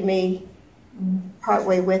taken me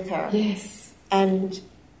partway with her. Yes. And,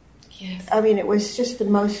 yes. I mean, it was just the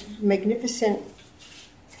most magnificent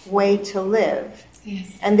way to live.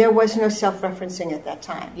 Yes. And there was no self-referencing at that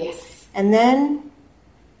time. Yes. And then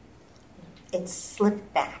it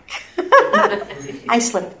slipped back. I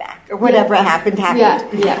slipped back, or whatever happened.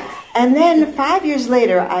 Yeah. And then 5 years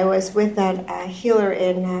later, I was with a healer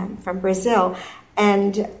from Brazil,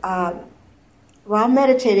 and while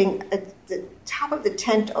meditating, the top of the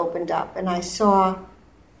tent opened up, and I saw,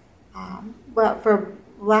 well, for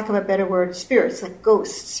lack of a better word, spirits, like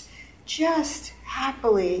ghosts, just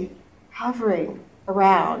happily hovering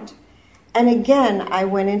around. And again, I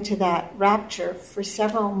went into that rapture for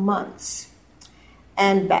several months,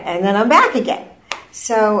 and then I'm back again.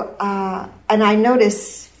 So, and I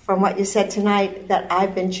notice from what you said tonight that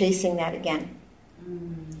I've been chasing that again.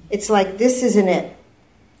 It's like, this isn't it.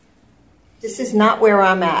 This is not where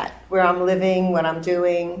I'm at, where I'm living, what I'm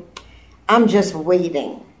doing. I'm just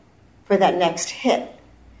waiting for that next hit.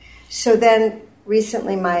 So then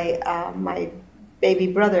recently my baby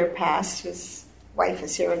brother passed. His wife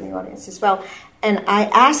is here in the audience as well. And I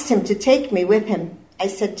asked him to take me with him. I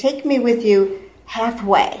said, take me with you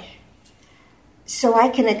halfway so I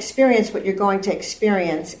can experience what you're going to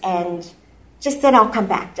experience, and just then I'll come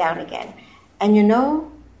back down again. And you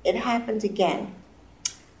know, it happened again.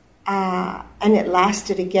 And it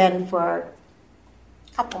lasted again for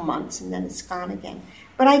a couple months, and then it's gone again.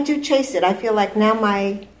 But I do chase it. I feel like now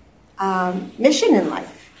my mission in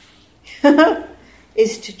life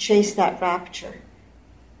is to chase that rapture.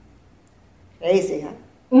 Crazy, huh?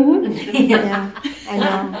 Mm-hmm. Yeah, I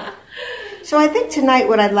know. So I think tonight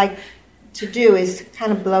what I'd like to do is to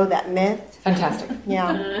kind of blow that myth. Fantastic.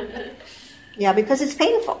 Yeah. Yeah, because it's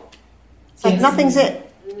painful. It's like Yes. nothing's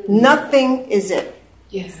it. Nothing is it.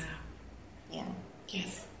 Yes. Yeah.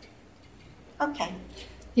 Yes. Okay.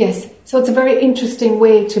 Yes. So it's a very interesting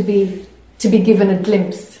way to be given a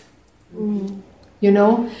glimpse. You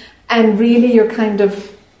know? And really you're kind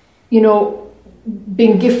of, you know,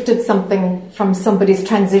 being gifted something from somebody's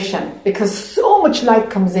transition, because so much light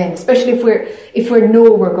comes in, especially if we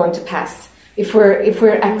know we're going to pass, if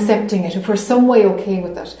we're accepting it, if we're some way okay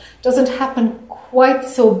with it. It doesn't happen quite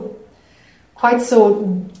so quite so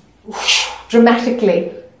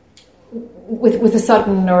dramatically with a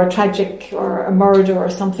sudden or a tragic or a murder or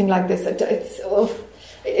something like this.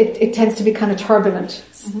 It tends to be kind of turbulent.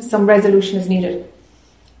 Some resolution is needed.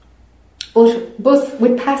 But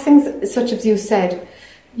with passings, such as you said,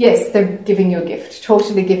 yes, they're giving you a gift,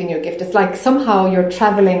 totally giving you a gift. It's like somehow you're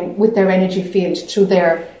traveling with their energy field through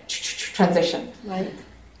their transition. Right.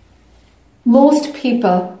 Most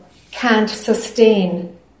people can't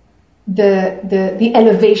sustain the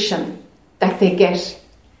elevation that they get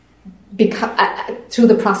through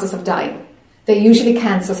the process of dying. They usually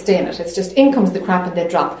can't sustain it. It's just in comes the crap and they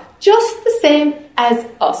drop. Just the same as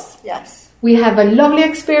us. Yes. We have a lovely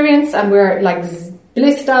experience and we're like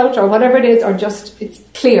blissed out or whatever it is, or just it's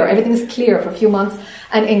clear. Everything is clear for a few months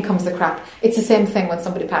and in comes the crap. It's the same thing when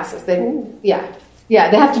somebody passes. They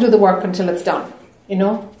have to do the work until it's done, you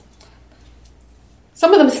know.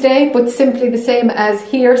 Some of them stay, but simply the same as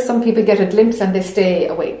here, some people get a glimpse and they stay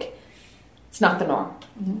awake. It's not the norm.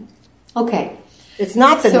 Okay. It's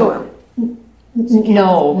not the norm.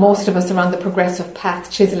 No, most of us are on the progressive path,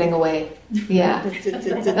 chiseling away. Yeah.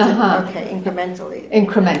 Okay, incrementally.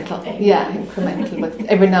 Incremental, yeah, incremental. But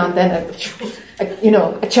every now and then,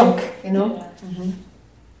 a chunk, you know.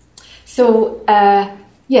 So,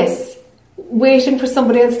 yes, waiting for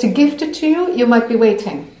somebody else to gift it to you, you might be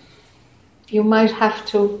waiting. You might have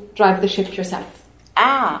to drive the ship yourself.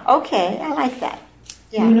 Ah, okay, I like that.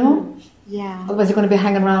 Yeah. You know? Yeah. Otherwise, you're going to be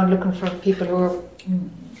hanging around looking for people who are.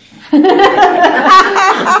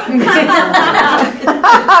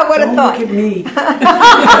 What a thought. Look at me.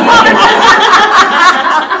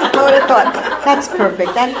 What a thought. That's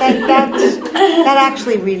perfect. That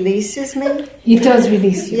actually releases me. It does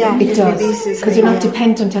release you. Yeah, it does. releases Because me, you're not yeah.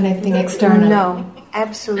 dependent on anything external. No,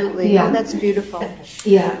 absolutely. Yeah. Oh, that's beautiful.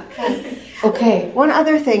 Yeah. Okay. One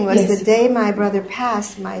other thing was Yes. the day my brother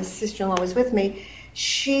passed, my sister-in-law was with me,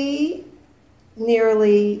 she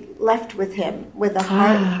nearly left with him with a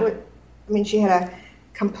heart. She had a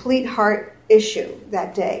complete heart issue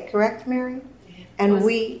that day, correct, Mary? And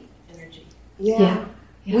we, energy. Yeah.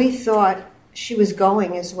 we thought she was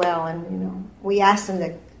going as well, and we asked them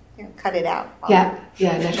to cut it out. Yeah,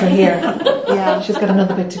 let her hear. Yeah. She's got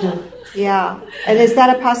another bit to do. Yeah. And is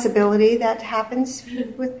that a possibility that happens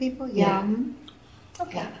with people? Yeah.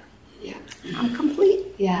 Okay. Yeah. I'm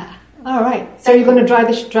complete. Yeah. All right. So you're going to drive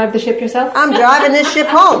the ship yourself? I'm driving this ship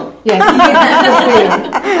home. Yes. Good for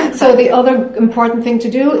you. So the other important thing to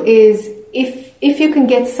do is if you can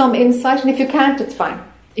get some insight, and if you can't, it's fine.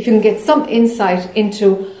 If you can get some insight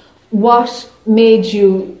into what made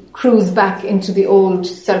you cruise back into the old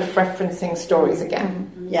self-referencing stories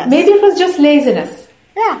again. Yes. Maybe it was just laziness.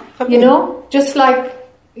 Yeah. Just like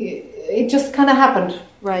it just kind of happened.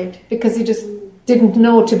 Right. Because you just didn't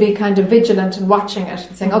know to be kind of vigilant and watching it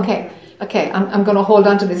and saying, okay, I'm going to hold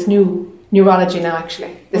on to this new neurology now,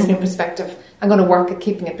 actually, this new perspective. I'm going to work at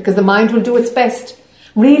keeping it because the mind will do its best.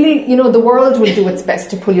 Really, the world will do its best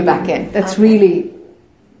to pull you back in. That's really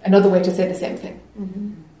another way to say the same thing. Mm-hmm.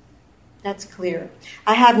 That's clear.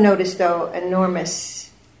 I have noticed, though,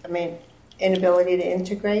 enormous, inability to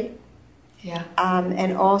integrate. Yeah.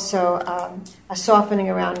 And also a softening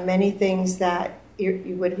around many things that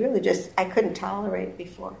you would really I couldn't tolerate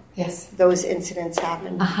before. Yes. Those incidents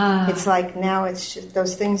happen. It's like now it's just,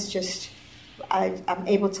 those things just, I'm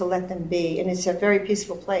able to let them be. And it's a very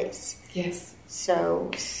peaceful place. Yes.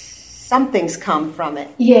 So something's come from it.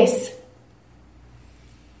 Yes.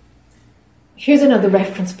 Here's another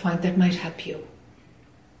reference point that might help you.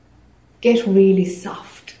 Get really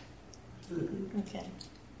soft. Okay.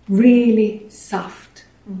 Really soft.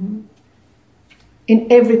 Mm-hmm. In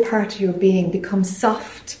every part of your being, become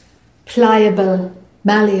soft, pliable,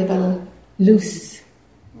 malleable, loose,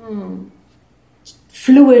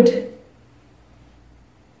 fluid.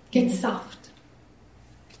 Get soft.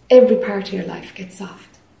 Every part of your life, get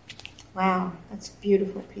soft. Wow, that's a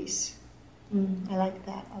beautiful piece. I like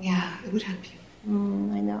that a lot. Yeah, it would help you.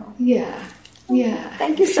 I know. Yeah.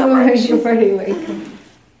 Thank you so Sure, much. you're very welcome.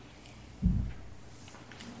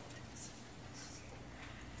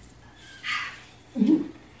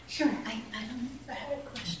 Sure. I don't know if I have a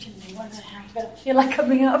question. I want to have, but I feel like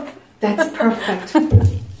coming up. That's perfect.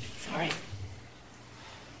 Sorry.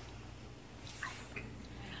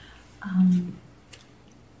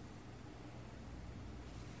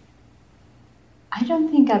 I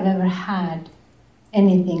don't think I've ever had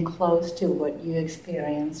anything close to what you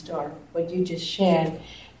experienced or what you just shared.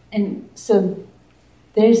 And so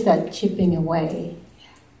there's that chipping away.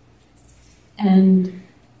 And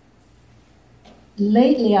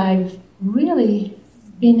lately I've really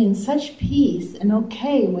been in such peace and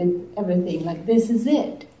okay with everything, like this is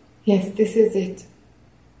it. Yes, this is it.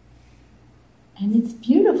 And it's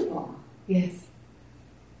beautiful. Yes.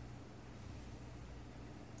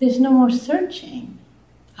 There's no more searching.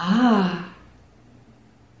 Ah.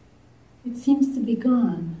 It seems to be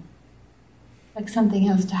gone. Like something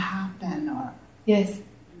has to happen or... Yes.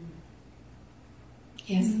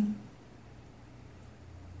 Yes.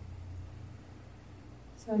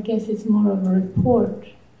 So I guess it's more of a report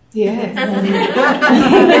Yes.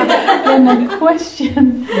 than a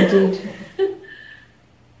question. Indeed.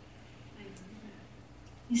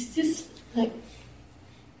 It's just like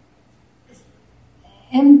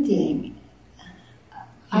emptying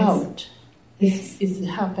out is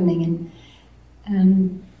happening,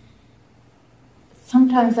 and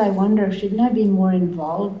sometimes I wonder, shouldn't I be more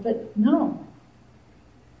involved? But no.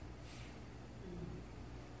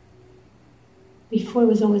 Before it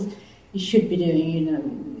was always, you should be doing,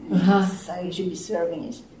 so you should be serving,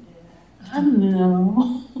 you should be doing that. I don't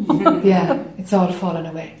know. Yeah, it's all fallen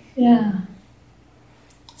away. Yeah.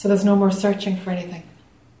 So there's no more searching for anything.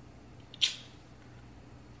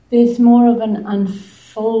 There's more of an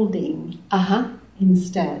unfolding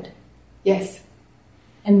instead. Yes.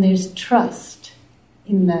 And there's trust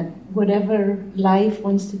in that whatever life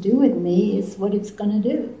wants to do with me is what it's going to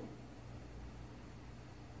do.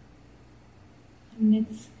 And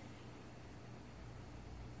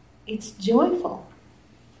it's joyful.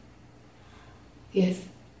 Yes.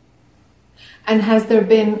 And has there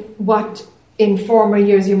been what in former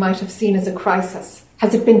years you might have seen as a crisis?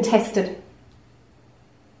 Has it been tested?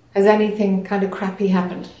 Has anything kind of crappy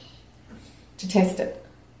happened to test it?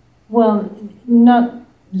 Well, not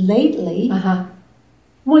lately.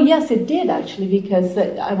 Well, yes, it did actually, because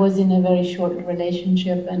I was in a very short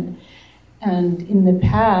relationship, and in the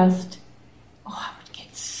past, I would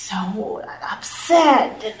get so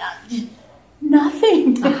upset and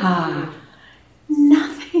nothing.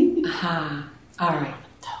 Nothing. All right.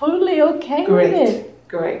 Totally okay with it.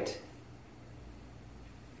 Great.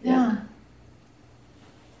 Yeah.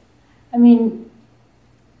 I mean,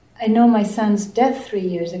 I know my son's death 3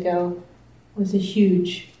 years ago was a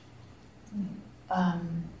huge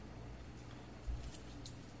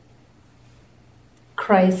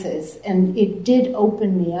crisis, and it did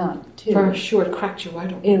open me up too. For sure, it cracked you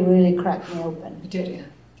wide open. It really cracked me open. It did, yeah.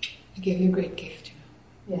 It gave you a great gift,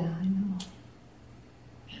 you know. Yeah, I know.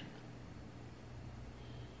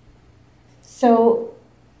 So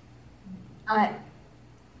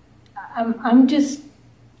I'm just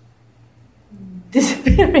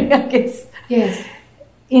disappearing, I guess. Yes.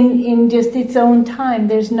 In just its own time.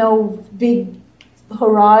 There's no big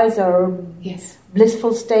horizon or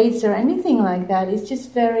blissful states or anything like that. It's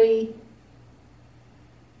just very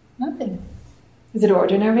nothing. Is it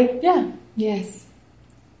ordinary? Yeah. Yes.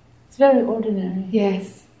 It's very ordinary.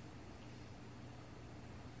 Yes.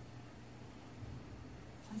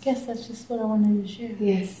 I guess that's just what I wanted to share.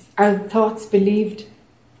 Yes. Are thoughts believed?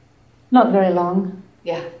 Not very long.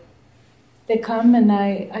 Yeah. They come and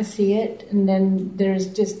I see it, and then there's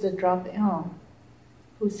just a drop. Oh,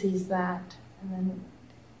 who sees that? And then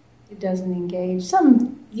it doesn't engage.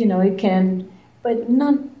 Some, it can, but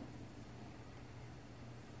not.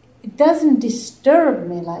 It doesn't disturb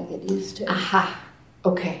me like it used to.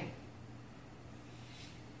 Okay.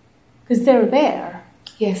 Because they're there.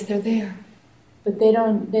 Yes, they're there. But they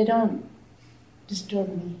don't disturb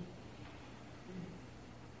me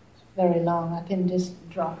very long. I can just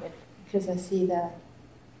drop it because I see that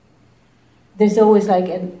there's always like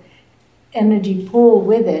an energy pull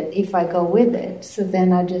with it if I go with it. So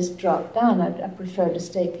then I just drop down. I prefer to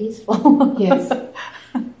stay peaceful. Yes.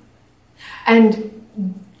 And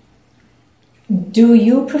do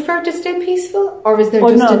you prefer to stay peaceful, or is there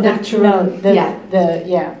just a natural?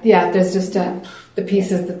 There's just the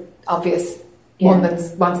peace is the obvious one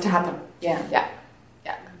that wants to happen. Yeah.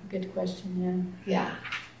 Good question. Yeah.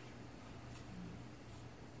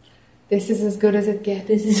 This is as good as it gets.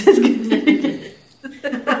 This is as good as it gets.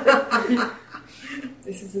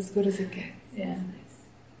 This is as good as it gets. Yeah.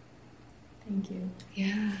 Thank you.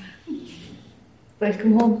 Yeah.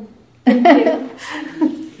 Welcome home. Thank you.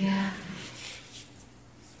 Yeah.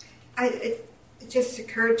 It just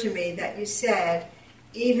occurred to me that you said,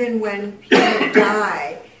 even when people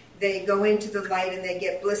die, they go into the light and they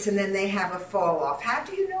get bliss, and then they have a fall off. How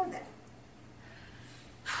do you know that?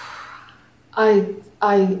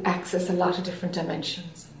 I access a lot of different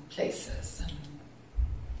dimensions and places,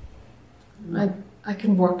 and I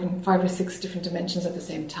can work in 5 or 6 different dimensions at the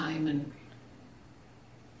same time, and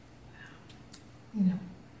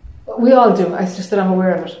we all do. It's just that I'm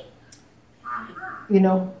aware of it.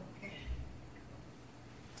 Okay.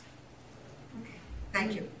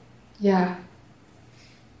 Thank you. Yeah.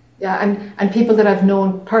 Yeah, and people that I've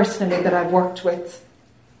known personally that I've worked with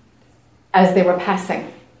as they were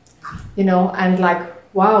passing, you know, and like,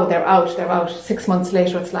 wow, they're out. 6 months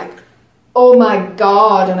later, it's like, oh my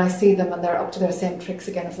God, and I see them and they're up to their same tricks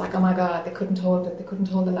again. It's like, oh my God, they couldn't hold it. They couldn't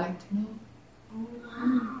hold the light. You know? Oh,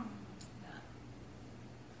 wow.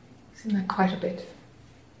 I've seen that quite a bit.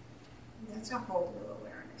 That's a whole new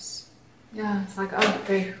awareness. Yeah, it's like, oh,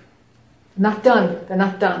 they're not done. They're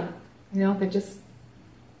not done. You know, they just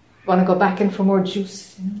want to go back in for more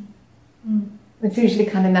juice. You know? It's usually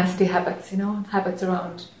kind of nasty habits, you know, habits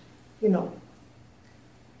around, you know,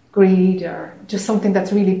 greed or just something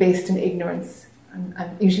that's really based in ignorance and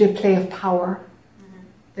usually a play of power.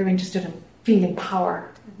 They're interested in feeling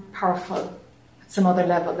powerful at some other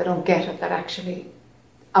level. They don't get it, that actually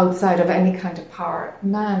outside of any kind of power,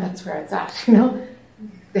 man, that's where it's at, you know.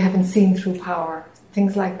 They haven't seen through power,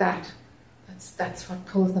 things like that. That's what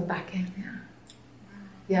pulls them back in,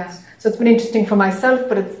 yeah. So it's been interesting for myself,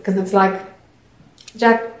 but it's because it's like,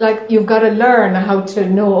 Jack, like you've got to learn how to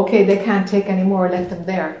know, okay, they can't take any more, let them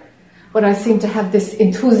there. But I seem to have this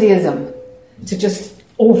enthusiasm to just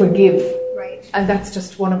overgive. Right. And that's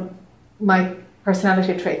just one of my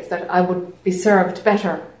personality traits that I would be served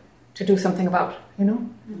better to do something about, you know?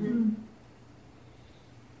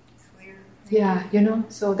 Clear. Yeah, you know,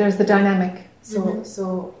 so there's the dynamic.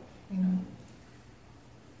 So you know.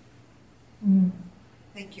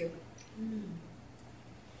 Thank you.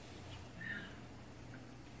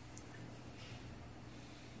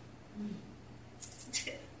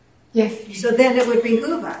 Yes. So then it would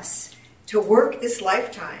behoove us to work this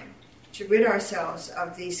lifetime to rid ourselves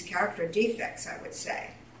of these character defects, I would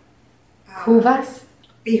say. Behoove us?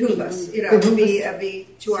 Behoove us, you know, to be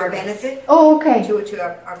to our benefit. Oh, okay. To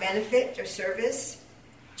our benefit, our service,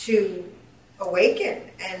 to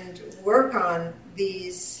awaken and work on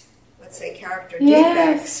these, let's say, character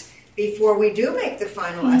defects before we do make the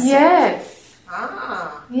final ascent. Yes.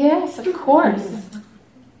 Yes, of course.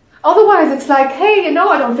 Otherwise, it's like, hey, you know,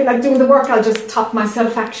 I don't feel like doing the work. I'll just top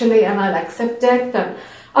myself, actually, and I'll accept it, and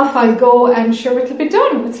off I'll go, and sure, it'll be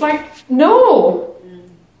done. It's like, no.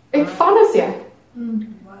 It follows you.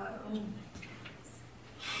 Wow.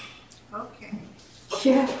 Okay.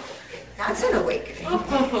 Yeah. That's an awakening.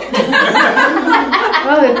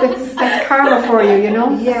 Well, that's karma for you, you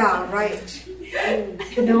know? Yeah, right.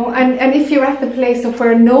 You know, and if you're at the place of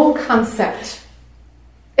where no concept,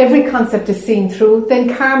 every concept is seen through,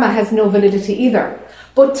 then karma has no validity either.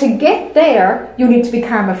 But to get there, you need to be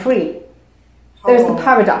karma free. There's the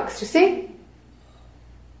paradox, do you see?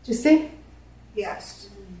 Do you see? Yes.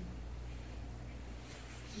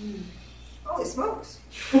 Holy smokes.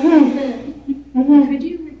 Could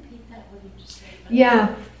you repeat that, what you just said?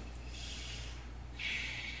 Yeah.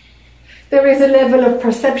 There is a level of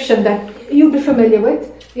perception that you'll be familiar with,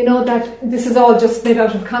 you know, that this is all just made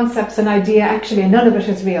out of concepts and idea, actually, and none of it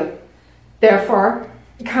is real. Therefore,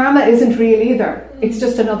 karma isn't real either. It's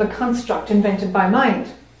just another construct invented by mind.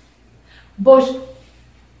 But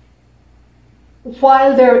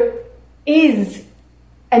while there is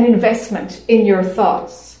an investment in your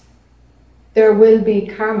thoughts, there will be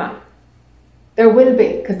karma. There will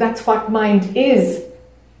be, because that's what mind is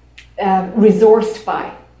resourced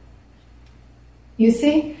by. You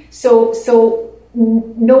see? So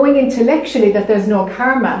knowing intellectually that there's no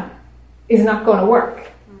karma is not going to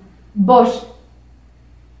work. But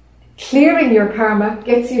clearing your karma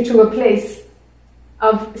gets you to a place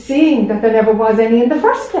of seeing that there never was any in the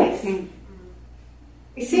first place.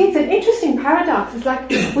 You see, it's an interesting paradox. It's like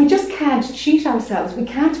we just can't cheat ourselves. We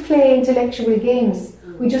can't play intellectual games.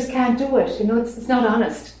 We just can't do it. You know, it's not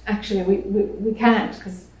honest. Actually, we can't,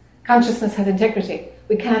 because consciousness has integrity.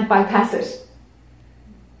 We can't bypass it.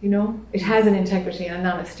 You know, it has an integrity and an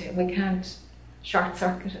honesty. We can't short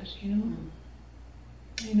circuit it. You know.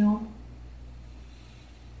 You know.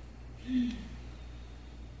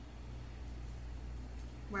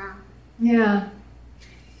 Wow. Yeah.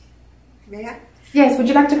 May I? Yes. Would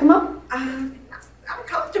you like to come up? I'm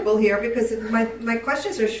comfortable here because my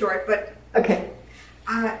questions are short, but Okay.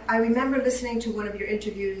 I remember listening to one of your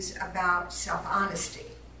interviews about self-honesty.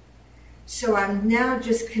 So I'm now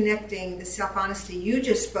just connecting the self-honesty you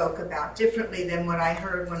just spoke about differently than what I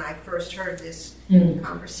heard when I first heard this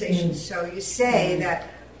conversation. So you say that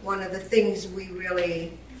one of the things we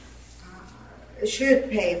really should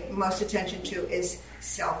pay most attention to is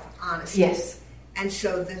self-honesty. Yes. And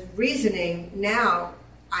so the reasoning now,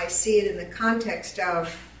 I see it in the context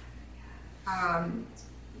of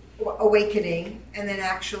awakening and then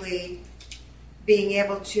actually being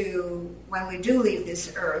able to, when we do leave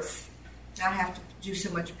this earth, not have to do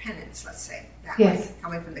so much penance, let's say, that Yes. way,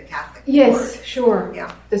 coming from the Catholic Yes, word. sure.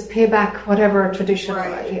 Yeah. There's payback, whatever tradition.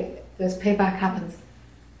 Right. There's payback happens.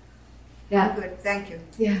 Yeah. Good, thank you.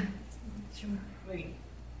 Yeah. Sure. Wait.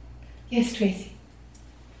 Yes, Tracy.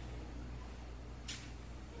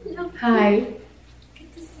 Hello. Hi.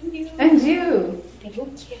 Good to see you. And you. Thank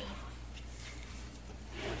you.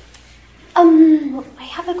 I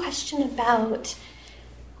have a question about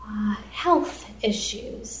health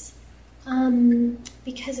issues.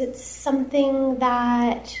 Because it's something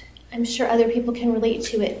that I'm sure other people can relate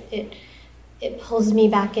to. It pulls me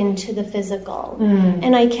back into the physical,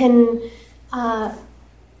 and I can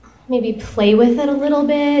maybe play with it a little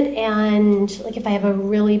bit. And like if I have a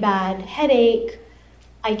really bad headache,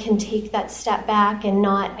 I can take that step back and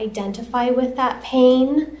not identify with that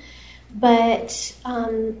pain. But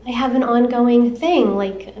I have an ongoing thing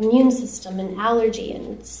like immune system and allergy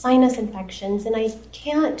and sinus infections, and I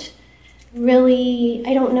can't really,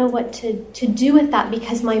 I don't know what to do with that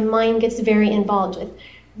because my mind gets very involved with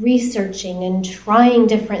researching and trying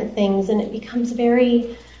different things, and it becomes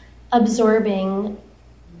very absorbing.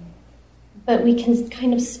 But we can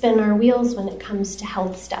kind of spin our wheels when it comes to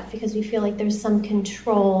health stuff because we feel like there's some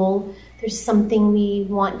control, there's something we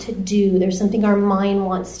want to do, there's something our mind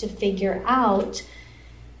wants to figure out.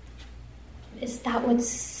 Is that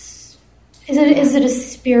is it a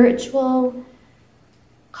spiritual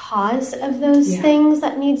cause of those things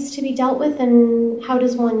that needs to be dealt with, and how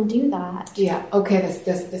does one do that? Yeah, okay, this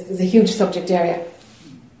is a huge subject area.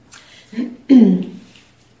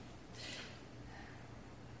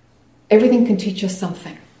 Everything can teach us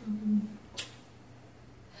something.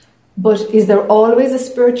 But is there always a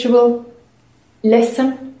spiritual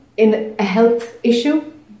lesson in a health issue?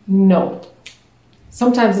 No.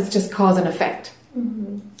 Sometimes it's just cause and effect.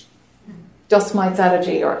 Dust mites,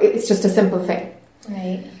 allergy, or it's just a simple thing.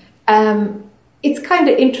 Right. It's kind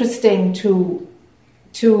of interesting to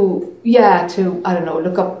I don't know,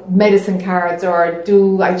 look up medicine cards or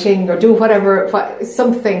do I Ching or do whatever,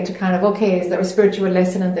 something to kind of, okay, is there a spiritual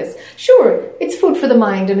lesson in this? Sure, it's food for the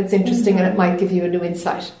mind and it's interesting and it might give you a new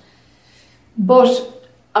insight. But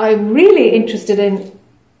I'm really interested in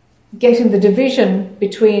getting the division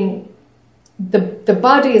between the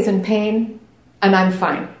body is in pain and I'm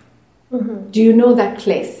fine. Do you know that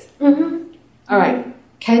place? All right.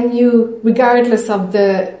 Can you, regardless of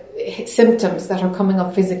the symptoms that are coming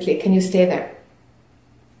up physically, can you stay there?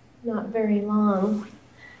 Not very long.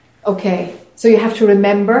 Okay, so you have to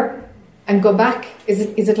remember and go back.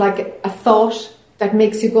 Is it like a thought that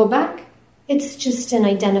makes you go back? It's just an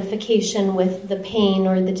identification with the pain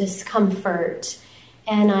or the discomfort,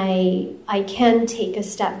 and I can take a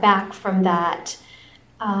step back from that.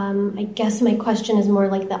 I guess my question is more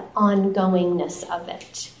like the ongoingness of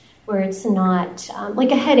it, where it's not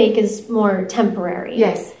like a headache is more temporary.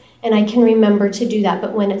 Yes. And I can remember to do that,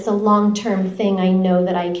 but when it's a long-term thing, I know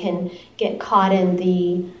that I can get caught in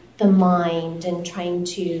the mind and trying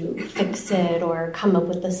to fix it or come up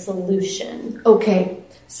with a solution. Okay,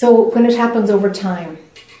 so when it happens over time,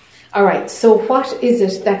 all right, so what is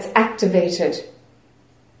it that's activated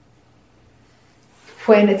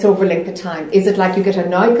when it's over length of time? Is it like you get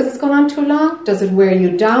annoyed because it's gone on too long? Does it wear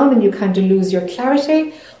you down and you kind of lose your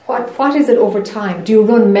clarity? What is it over time? Do you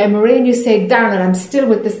run memory and you say, darn it, I'm still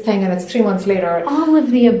with this thing and it's 3 months later? All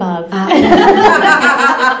of the above.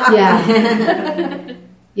 Yeah.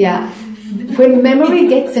 Yeah. When memory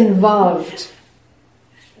gets involved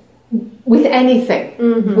with anything,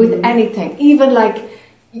 even like,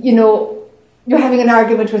 you're having an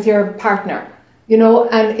argument with your partner,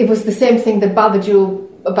 and it was the same thing that bothered you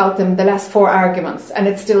about them the last 4 arguments and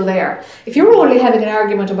it's still there. If you're only having an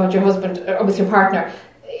argument about your husband or with your partner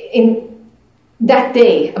in that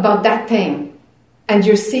day about that thing and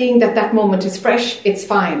you're seeing that moment is fresh, it's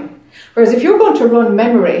fine. Whereas if you're going to run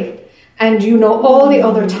memory and you know all the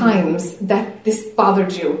other times that this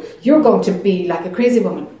bothered you, you're going to be like a crazy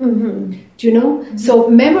woman. Do you know? So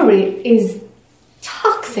memory is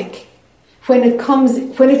toxic when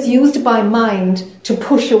it's used by mind to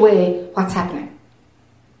push away what's happening.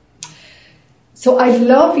 So I'd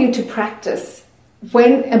love you to practice,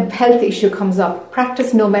 when a health issue comes up,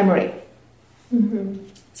 practice no memory.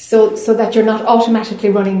 So that you're not automatically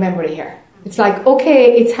running memory here. It's like,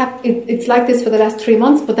 okay, it's like this for the last 3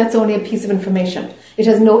 months, but that's only a piece of information. It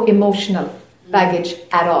has no emotional baggage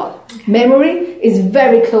at all. Memory is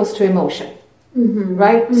very close to emotion,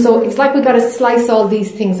 right? So it's like we've got to slice all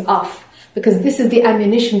these things off, because this is the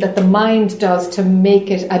ammunition that the mind does to make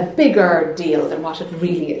it a bigger deal than what it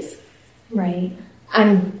really is. Right.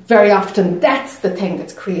 And very often that's the thing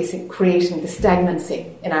that's creating the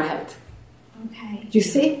stagnancy in our health. Okay. Do you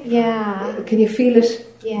see? Yeah. Can you feel it?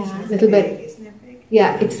 Yeah. A little bit.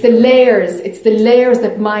 Yeah, it's the layers. It's the layers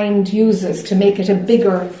that mind uses to make it a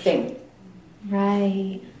bigger thing.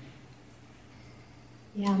 Right.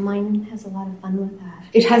 Yeah, mine has a lot of fun with that.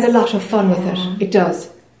 It has a lot of fun with it. It does.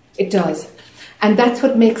 It does. And that's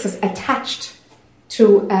what makes us attached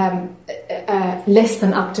to less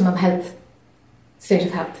than optimum health, state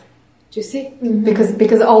of health. Do you see? Mm-hmm.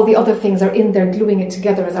 Because all the other things are in there gluing it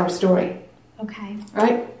together as our story. Okay.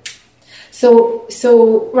 Right? So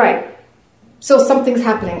something's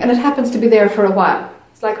happening, and it happens to be there for a while.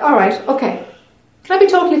 It's like, all right, okay, can I be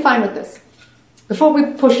totally fine with this? Before we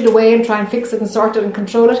push it away and try and fix it and sort it and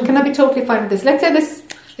control it, can I be totally fine with this? Let's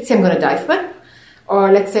say I'm going to die from it,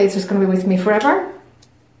 or let's say it's just going to be with me forever.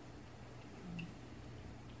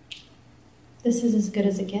 This is as good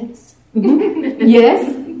as it gets. Mm-hmm. Yes?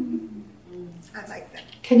 I like that.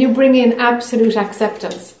 Can you bring in absolute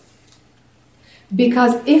acceptance?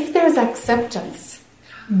 Because if there's acceptance,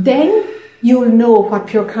 then you'll know what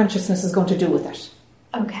pure consciousness is going to do with it.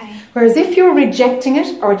 Okay. Whereas if you're rejecting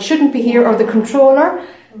it, or it shouldn't be here, or the controller,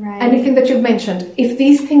 Right. anything that you've mentioned, if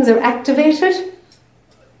these things are activated,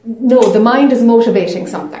 no, the mind is motivating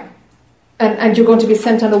something. And you're going to be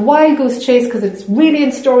sent on a wild goose chase because it's really in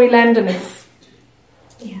storyland and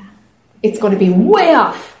it's going to be way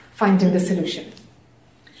off finding the solution.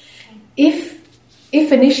 Okay.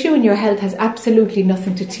 If an issue in your health has absolutely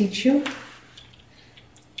nothing to teach you,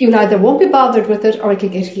 you'll either won't be bothered with it or it'll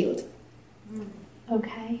get healed.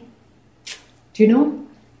 Okay. Do you know?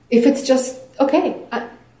 If it's just, okay,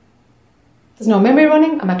 there's no memory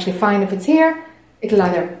running, I'm actually fine if it's here, it'll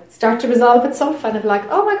either start to resolve itself and it'll like,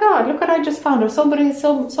 oh my God, look what I just found, or somebody,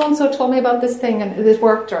 so-and-so told me about this thing and it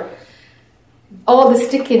worked, or all the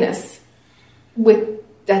stickiness with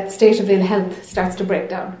that state of ill health starts to break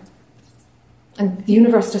down. And the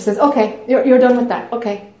universe just says, okay, you're done with that.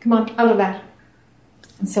 Okay, come on, out of that.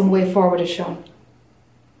 And some way forward is shown.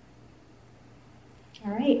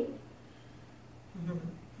 All right.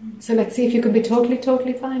 So let's see if you can be totally,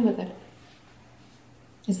 totally fine with it.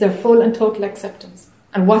 Is there full and total acceptance?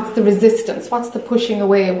 And what's the resistance? What's the pushing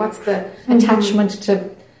away? What's the attachment to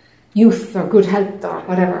youth or good health or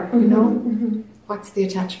whatever? You know? Mm-hmm. What's the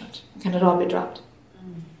attachment? Can it all be dropped?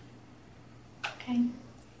 Okay.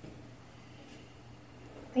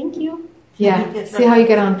 Thank you. Yeah. See how you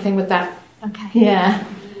get on playing with that. Okay. Yeah.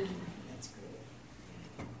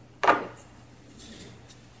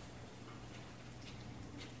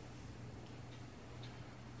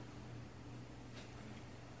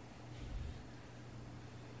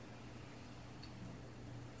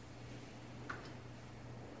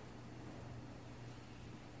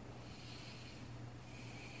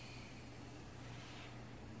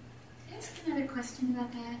 Another question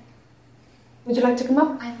about that. Would you like to come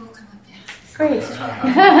up? I will come up there. Great.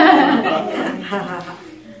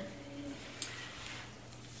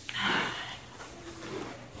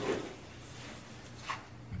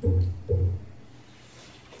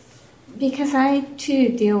 Because I too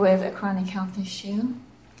deal with a chronic health issue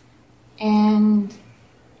and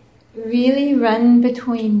really run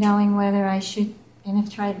between knowing whether I should, and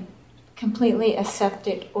have tried completely accept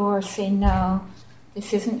it or say no,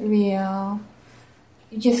 this isn't real,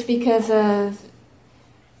 just because of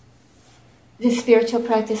the spiritual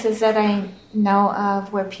practices that I know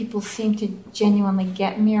of where people seem to genuinely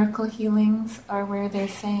get miracle healings, or where they're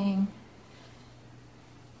saying,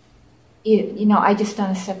 you know, I just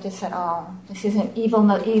don't accept this at all. This isn't evil,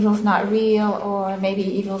 no, evil's not real, or maybe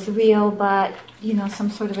evil's real, but, you know, some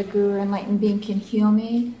sort of a guru or enlightened being can heal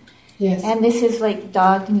me. Yes. And this has like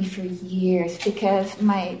dogged me for years because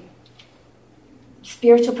my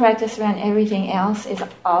spiritual practice around everything else is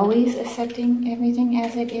always accepting everything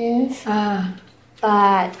as it is.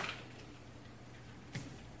 But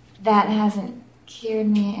that hasn't cured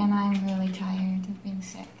me, and I'm really tired of being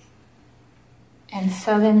sick. And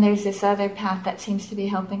so then there's this other path that seems to be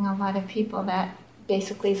helping a lot of people that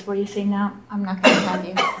basically is where you say, no, I'm not going to have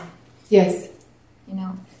you. Yes. You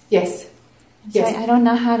know? Yes. So Yes. I don't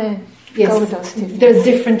know how to go with those two things. There's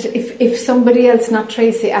different. If somebody else, not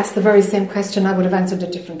Tracy, asked the very same question, I would have answered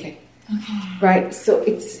it differently. Okay. Right. So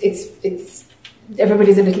it's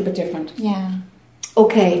everybody's a little bit different. Yeah.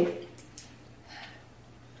 Okay.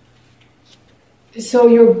 So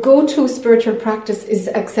your go-to spiritual practice is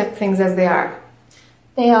accept things as they are.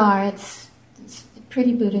 They are. It's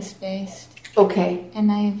pretty Buddhist-based. Okay.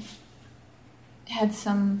 And I've had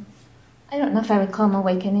some, I don't know if I would call them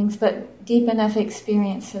awakenings, but deep enough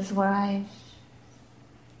experiences where I've,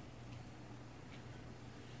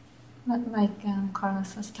 like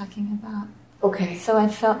Carlos was talking about. Okay. So I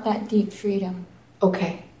felt that deep freedom.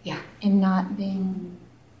 Okay. Yeah. in not being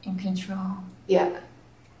in control. Yeah.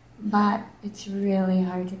 But it's really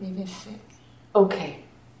hard to be this sick. Okay.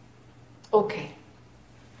 Okay.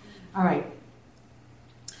 All right.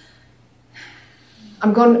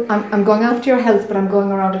 I'm going after your health, but I'm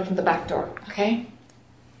going around it from the back door. Okay?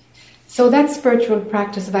 So that spiritual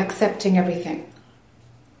practice of accepting everything.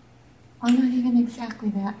 Well, not even exactly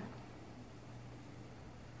that.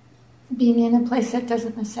 Being in a place that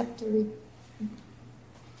doesn't accept the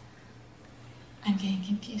I'm getting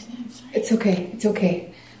confused now, I'm sorry. It's okay. It's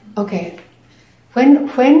okay. Okay.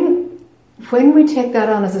 When we take that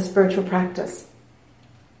on as a spiritual practice,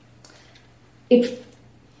 it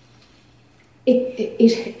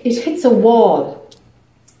hits a wall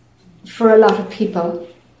for a lot of people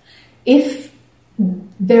if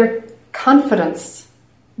their confidence,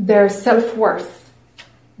 their self-worth,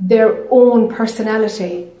 their own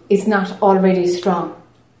personality is not already strong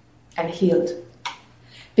and healed.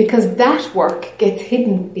 Because that work gets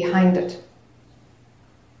hidden behind it.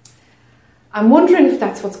 I'm wondering if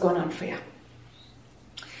that's what's going on for you.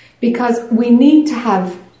 Because we need to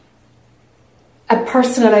have a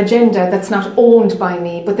personal agenda that's not owned by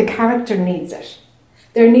me, but the character needs it.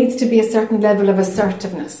 There needs to be a certain level of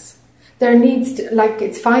assertiveness. There needs to,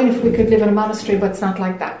 it's fine if we could live in a monastery, but it's not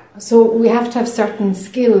like that. So we have to have certain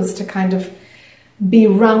skills to kind of be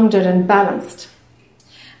rounded and balanced.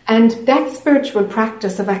 And that spiritual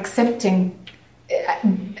practice of accepting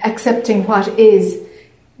what is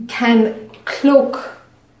can cloak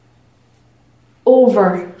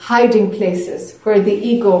over hiding places where the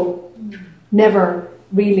ego never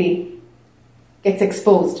really gets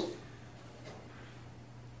exposed.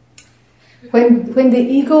 When the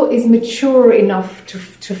ego is mature enough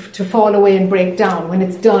to fall away and break down, when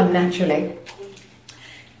it's done naturally,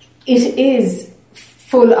 it is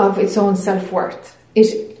full of its own self-worth.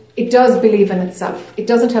 It does believe in itself. It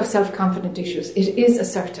doesn't have self-confident issues. It is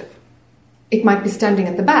assertive. It might be standing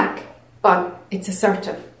at the back, but it's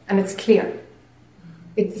assertive and it's clear.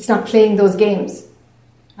 It's not playing those games,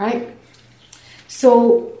 right?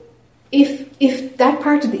 So if that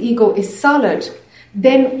part of the ego is solid,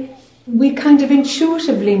 then we kind of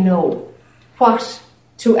intuitively know what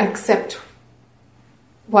to accept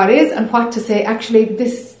what is and what to say, actually,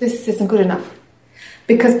 this isn't good enough.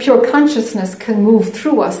 Because pure consciousness can move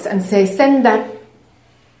through us and say, send that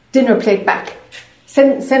dinner plate back.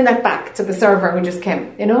 Send that back to the server who just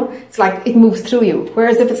came, you know? It's like it moves through you.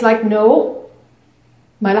 Whereas if it's like, no,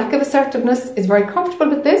 my lack of assertiveness is very comfortable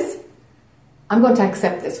with this, I'm going to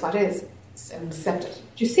accept this, what is, and accept it.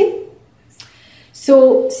 Do you see?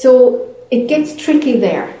 So it gets tricky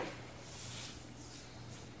there.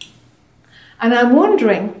 And I'm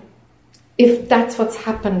wondering if that's what's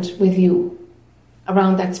happened with you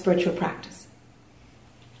around that spiritual practice.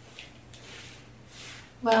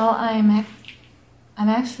 Well, I'm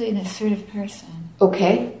actually an assertive person.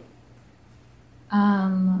 Okay.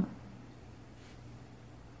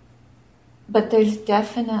 But there's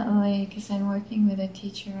definitely, because I'm working with a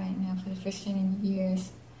teacher right now for the first time in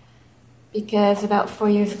years, because about 4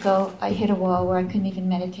 years ago I hit a wall where I couldn't even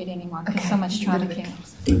meditate anymore because so much trauma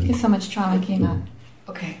came up.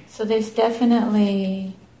 Okay. So there's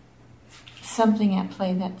definitely something at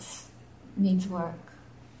play that needs work.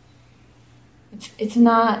 It's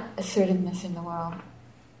not assertiveness in the world.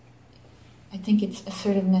 I think it's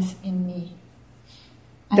assertiveness in me.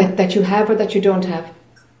 That you have or that you don't have?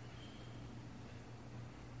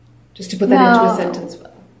 Just to put that into a sentence.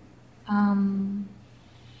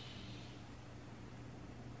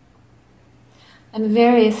 I'm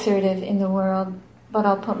very assertive in the world, but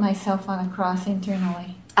I'll put myself on a cross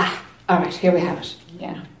internally. All right, here we have it.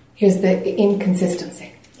 Yeah. Here's the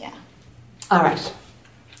inconsistency. Yeah. All right.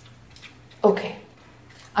 Okay.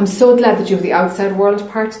 I'm so glad that you have the outside world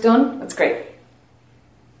part done. That's great.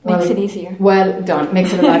 Makes it easier. Well done.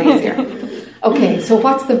 Makes it a lot easier. Okay, so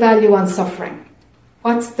what's the value on suffering?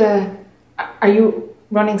 Are you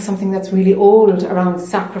running something that's really old around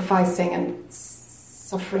sacrificing and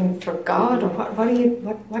suffering for God, or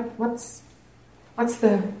what's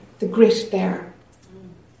the grit there?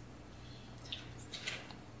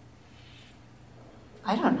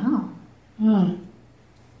 I don't know.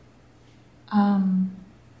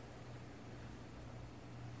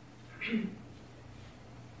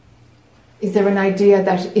 Is there an idea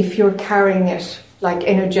that if you're carrying it, like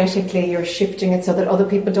energetically, you're shifting it so that other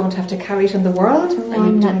people don't have to carry it in the world? No,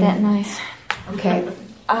 I'm not that nice. Okay.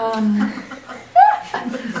 Not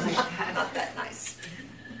that nice.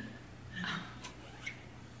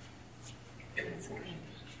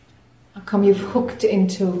 How come you've hooked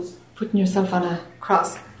into putting yourself on a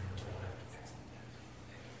cross?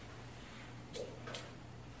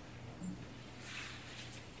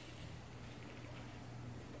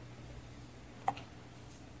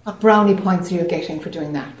 What brownie points are you getting for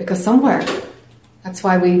doing that? Because somewhere, that's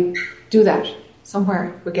why we do that.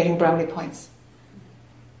 Somewhere we're getting brownie points.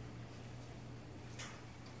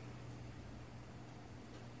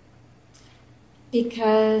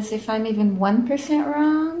 Because if I'm even 1%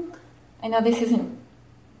 wrong, I know this isn't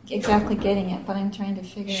exactly getting it, but I'm trying to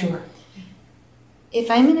figure Sure. out.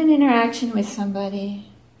 If I'm in an interaction with somebody,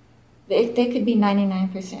 they could be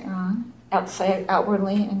 99% wrong.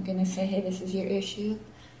 Outwardly, I'm going to say, hey, this is your issue.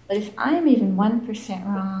 But if I'm even 1%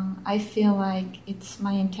 wrong, I feel like it's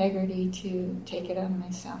my integrity to take it on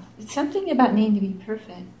myself. It's something about needing to be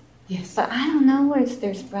perfect. Yes. But I don't know where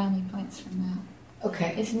there's brownie points from that.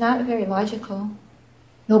 Okay. It's not very logical.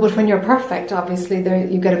 No, but when you're perfect, obviously, there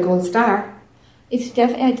you get a gold star. It's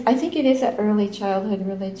definitely. I think it is an early childhood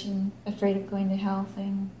religion, afraid of going to hell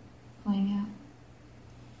thing, playing out.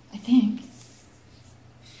 I think.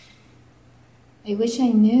 I wish I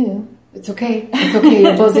knew. It's okay. It's okay.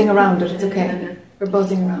 You're buzzing around it. It's okay. You're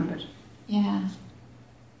buzzing around it. Yeah.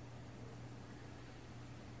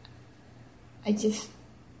 I just.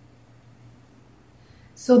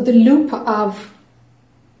 So the loop of,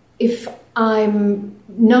 if I'm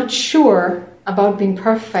not sure about being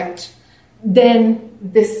perfect, then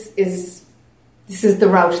this is the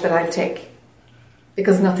route that I'll take,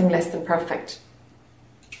 because nothing less than perfect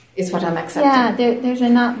is what I'm accepting. Yeah, there's a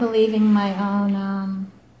not believing my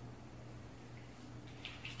own.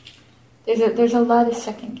 There's a lot of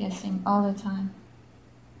second guessing all the time.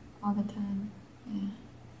 All the time, yeah.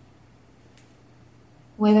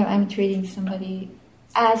 Whether I'm treating somebody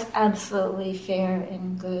as absolutely fair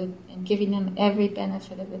and good and giving them every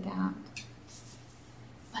benefit of the doubt.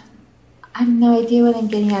 But I have no idea what I'm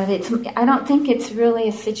getting out of it. I don't think it's really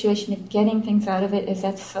a situation of getting things out of it, as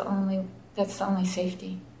that's the only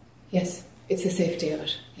safety. Yes, it's the safety of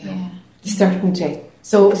it. Yeah. The certainty.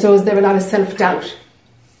 So is there a lot of self-doubt?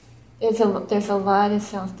 There's a lot of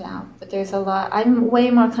self-doubt, but there's a lot. I'm way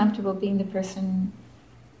more comfortable being the person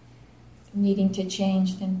needing to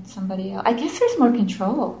change than somebody else. I guess there's more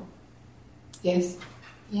control. Yes.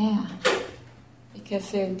 Yeah. Because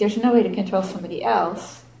there's no way to control somebody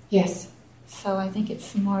else. Yes. So I think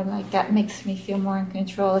it's more like that makes me feel more in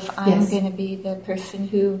control if I'm going to be the person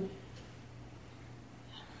who...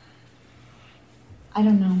 I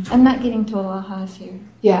don't know. I'm not getting total ahas here.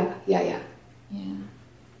 Yeah.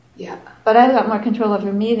 But I have got more control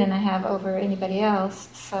over me than I have over anybody else.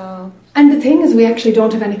 So. And the thing is, we actually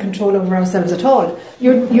don't have any control over ourselves at all.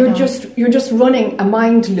 You're just running a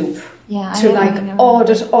mind loop to like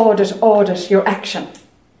audit your action.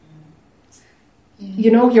 Yeah.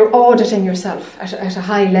 You know, you're auditing yourself at a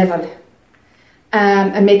high level,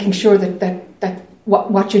 and making sure that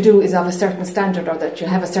what you do is of a certain standard, or that you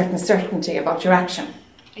have a certain certainty about your action.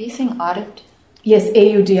 Are you saying audit? Yes,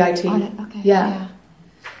 AUDIT. Audit. Okay. Yeah.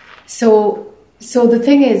 So the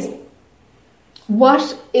thing is,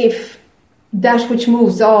 what if that which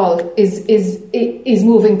moves all is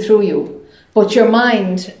moving through you, but your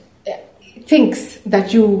mind thinks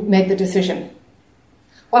that you made the decision?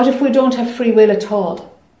 What if we don't have free will at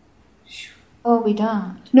all? Oh, we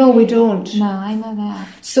don't. No, we don't. No, I know that.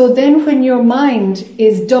 So then when your mind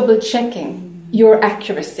is double-checking your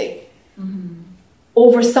accuracy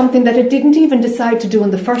over something that it didn't even decide to do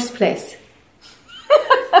in the first place,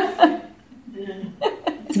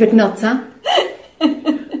 it's a bit nuts, huh?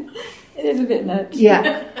 It is a bit nuts.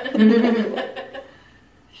 Yeah.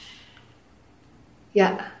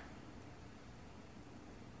 Yeah.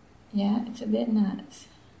 Yeah, it's a bit nuts.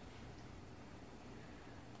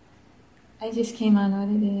 I just came on what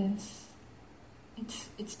it is.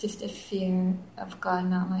 It's just a fear of God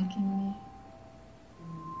not liking me.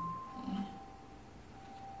 Yeah.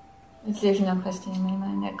 There's no question in my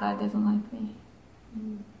mind that God doesn't like me.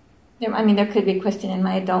 There could be a question in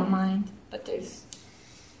my adult mind, but there's...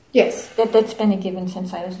 Yes. That's been a given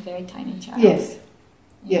since I was a very tiny child. Yes.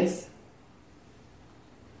 Yeah. Yes.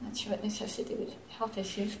 Not sure what this has to do with health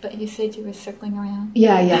issues, but you said you were circling around.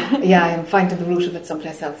 Yeah. I'm finding the root of it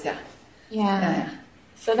someplace else, yeah. Yeah.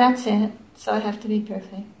 So that's it. So I have to be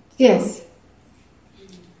perfect. Yes.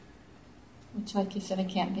 Which, like you said, I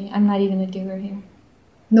can't be. I'm not even a doer here.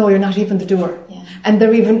 No, you're not even the doer. Yeah. And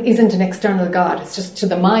there even isn't an external God. It's just to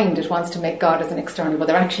the mind it wants to make God as an external, but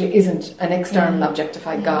there actually isn't an external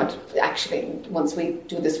objectified God. Actually, once we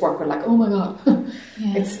do this work, we're like, oh my God.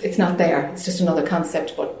 It's not there. It's just another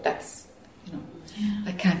concept, but that's,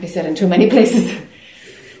 that can't be said in too many places.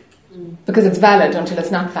 Because it's valid until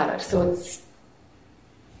it's not valid. So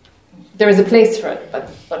there is a place for it,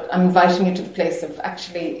 but I'm inviting you to the place of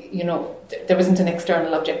actually, there isn't an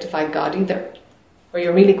external objectified God either, where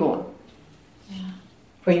you're really going,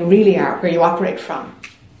 where you really are, where you operate from.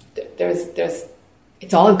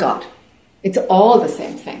 it's all God. It's all the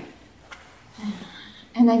same thing.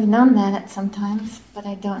 And I've known that at sometimes, but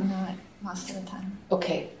I don't know it most of the time.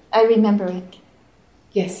 Okay. I remember it.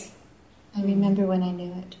 Yes. I remember when I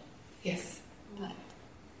knew it. Yes. But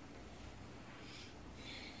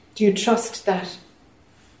do you trust that?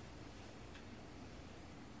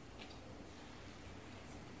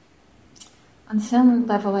 On some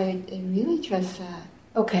level, I really trust that.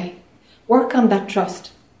 Okay. Work on that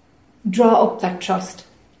trust. Draw up that trust.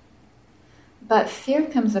 But fear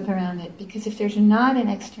comes up around it, because if there's not an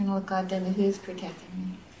external God, then who's protecting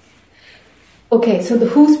me? Okay, so the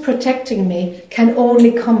who's protecting me can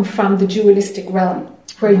only come from the dualistic realm,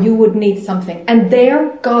 where you would need something. And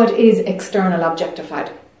there, God is external objectified.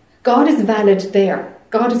 God is valid there.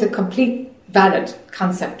 God is a complete valid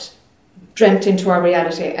concept, dreamt into our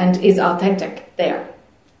reality, and is authentic there.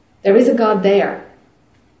 There is a God there.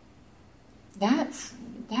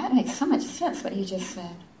 That makes so much sense, what you just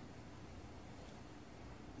said.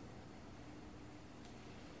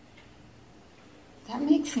 That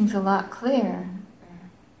makes things a lot clearer.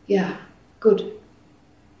 Yeah, good.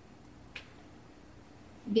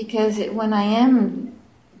 Because when I am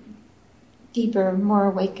deeper, more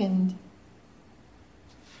awakened,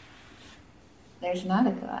 there's not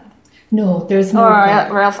a God. No, there's no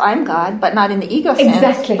God. Or else I'm God, but not in the ego sense.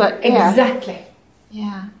 Exactly, But, yeah. exactly.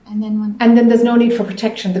 Yeah, and then there's no need for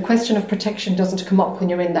protection. The question of protection doesn't come up when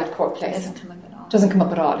you're in that core place. It doesn't come up at all. Doesn't come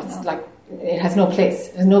up at all. It's like it has no place.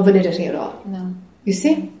 It has no validity at all. No. You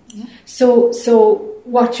see? Yeah. So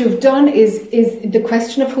what you've done is the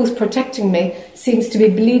question of who's protecting me seems to be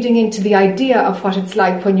bleeding into the idea of what it's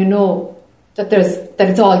like when you know that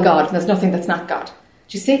it's all God and there's nothing that's not God.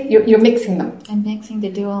 Do you see? You're mixing them. I'm mixing the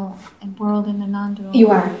dual and world and the non-dual.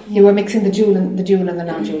 You are. Yeah. You are mixing the dual and the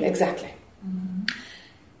non-dual. Exactly. Mm-hmm.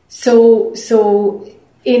 So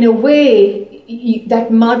in a way,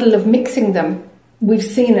 that model of mixing them, we've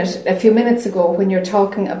seen it a few minutes ago when you're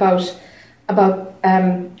talking about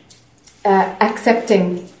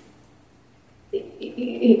accepting. Do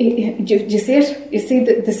you see it? You see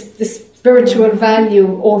the spiritual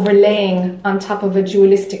value overlaying on top of a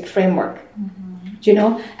dualistic framework. Mm-hmm. Do you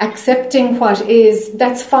know? Accepting what is,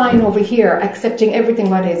 that's fine over here. Accepting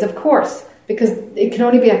everything what is, of course. Because it can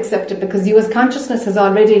only be accepted because you as consciousness has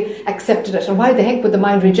already accepted it. And why the heck would the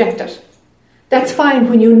mind reject it? That's fine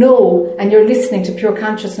when you know and you're listening to pure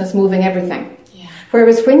consciousness moving everything. Yeah.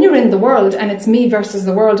 Whereas when you're in the world and it's me versus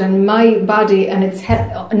the world and my body and it's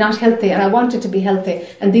not healthy and I want it to be healthy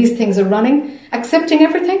and these things are running, accepting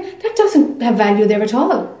everything, that doesn't have value there at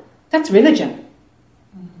all. That's religion.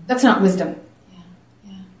 Mm-hmm. That's not wisdom.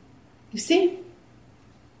 Yeah. You see?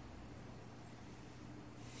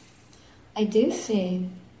 I do see.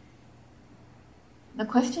 The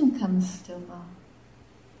question comes still though.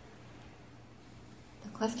 The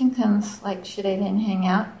question comes like, should I then hang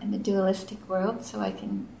out in the dualistic world so I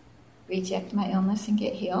can reject my illness and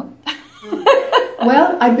get healed?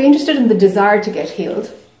 Well, I'd be interested in the desire to get healed.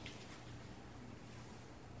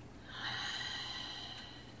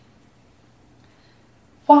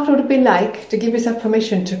 What would it be like to give yourself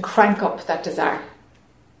permission to crank up that desire?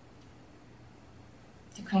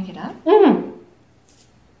 Crank it up? Mm.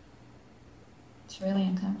 It's really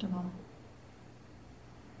uncomfortable.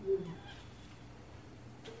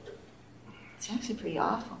 It's actually pretty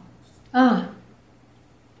awful.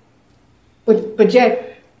 But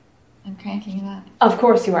yet, I'm cranking it up. Of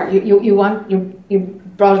course you are. You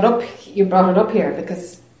brought it up. You brought it up here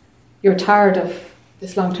because you're tired of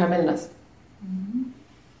this long-term illness. Mm-hmm.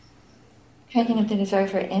 Cranking up the desire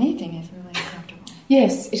for anything is really uncomfortable.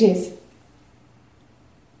 Yes, it is.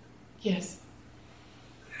 Yes.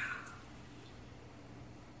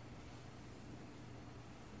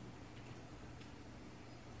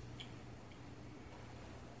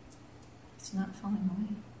 It's not falling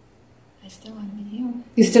away. I still want to be healed.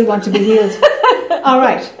 You still want to be healed. All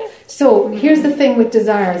right. So here's the thing with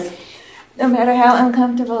desires. No matter how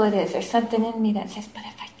uncomfortable it is, there's something in me that says, but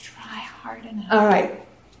if I try hard enough. All right.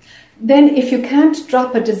 Then if you can't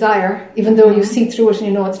drop a desire, even though you see through it and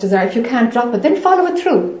you know it's desire, if you can't drop it, then follow it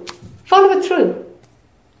through. Follow it through.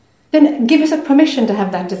 Then give yourself permission to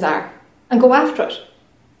have that desire and go after it.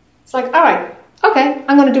 It's like, all right, okay,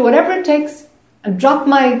 I'm going to do whatever it takes and drop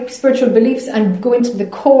my spiritual beliefs and go into the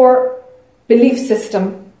core belief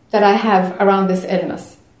system that I have around this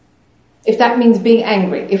illness. If that means being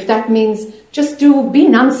angry, if that means just be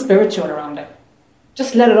non-spiritual around it.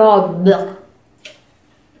 Just let it all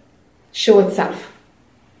show itself.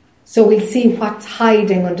 So we'll see what's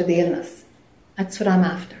hiding under the illness. That's what I'm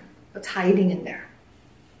after. What's hiding in there.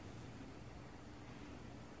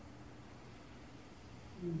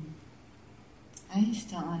 I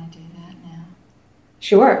just don't want to do that now.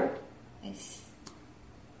 Sure. It's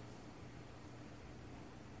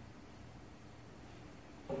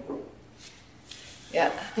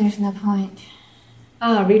Yeah. there's no point.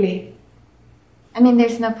 Ah, really? I mean,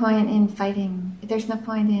 there's no point in fighting. There's no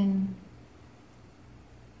point in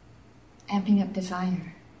amping up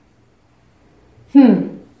desire.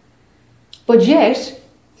 But yet,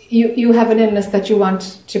 you have an illness that you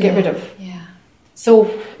want to get rid of. Yeah. So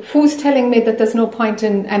who's telling me that there's no point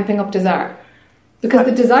in amping up desire? Because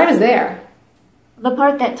the desire is there. The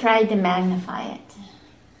part that tried to magnify it.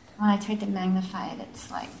 When I tried to magnify it,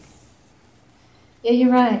 it's like, yeah,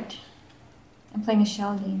 you're right. I'm playing a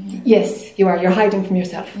shell game here. Yes, you are. You're hiding from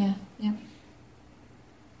yourself. Yeah, yeah.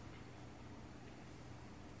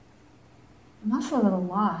 I'm also a little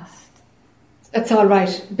lost. That's all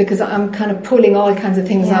right, because I'm kind of pulling all kinds of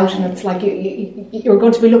things out, and it's like you're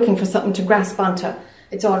going to be looking for something to grasp onto.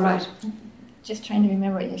 It's all right. Just trying to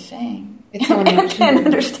remember what you're saying. It's all right. I can't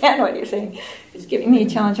understand what you're saying. It's giving me a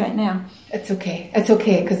challenge right now. It's okay. It's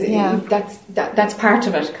okay, because that's part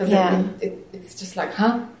of it. Because it's just like,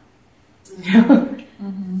 huh?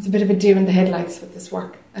 It's a bit of a deer in the headlights with this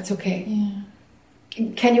work. That's okay.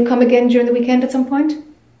 Yeah. Can you come again during the weekend at some point?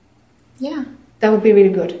 Yeah. That would be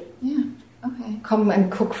really good. Yeah. Okay. Come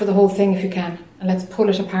and cook for the whole thing if you can, and let's pull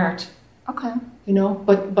it apart. Okay. You know,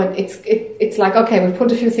 but it's like, okay, we've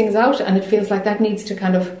pulled a few things out, and it feels like that needs to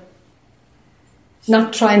kind of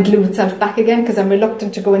not try and glue itself back again, because I'm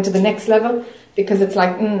reluctant to go into the next level, because it's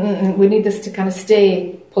like we need this to kind of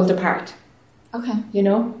stay pulled apart. Okay. You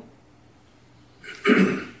know.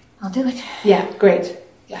 I'll do it. Yeah, great.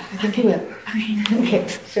 Yeah, I think you will. Okay,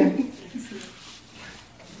 sure.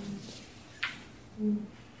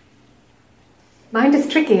 Mind is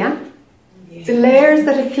tricky, huh? Yeah. The layers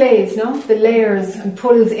that it plays, no? The layers, and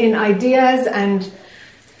pulls in ideas and,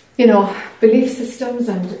 belief systems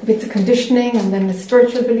and bits of conditioning, and then the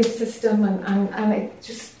spiritual belief system, and it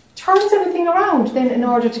just turns everything around then in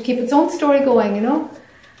order to keep its own story going,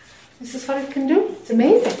 This is what it can do. It's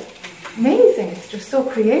amazing. Amazing. It's just so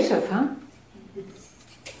creative, huh?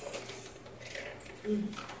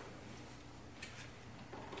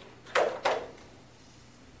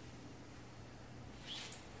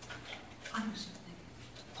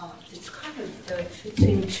 It's kind of fits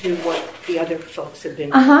into what the other folks have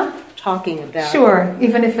been talking about. Sure.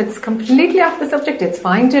 Even if it's completely off the subject, it's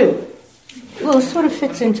fine too. Well, it sort of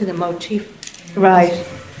fits into the motif. Right.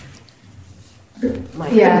 My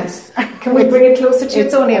Yes. goodness. Can we bring it closer to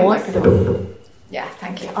its own awesome. microphone? Yeah,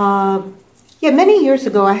 thank you. Many years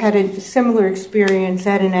ago I had a similar experience,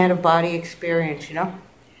 had an out-of-body experience,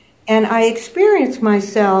 And I experienced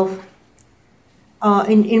myself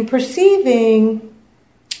in perceiving,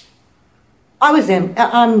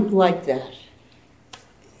 I'm like that.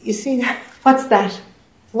 You see that? What's that?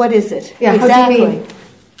 What is it? Yeah, exactly. how do you mean?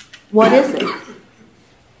 What is it?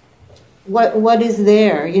 What is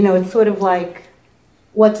there? It's sort of like,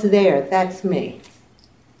 what's there? That's me.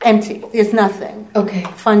 Empty. There's nothing. Okay.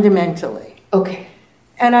 Fundamentally. Okay.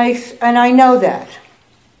 And I know that.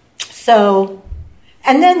 So,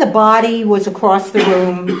 and then the body was across the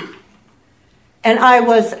room, and I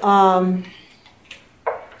was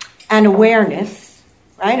an awareness,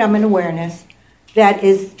 right? I'm an awareness that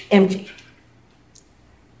is empty.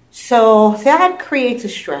 So that creates a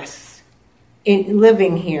stress in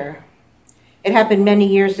living here. It happened many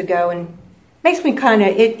years ago, and makes me kind of,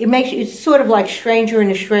 it's sort of like stranger in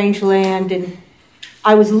a strange land, and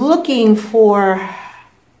I was looking for,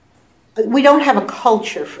 we don't have a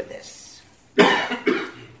culture for this.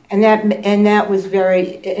 and that was and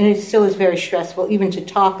it still is very stressful even to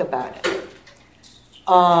talk about it.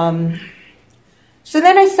 So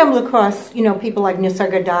then I stumbled across, people like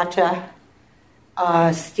Nisargadatta,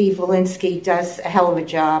 Steve Walensky does a hell of a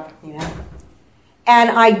job, And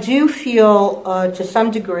I do feel, to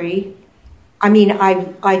some degree,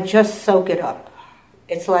 I just soak it up.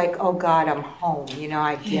 It's like, oh God, I'm home.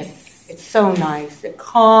 It's so nice. It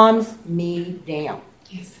calms me down.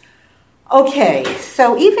 Yes. Okay,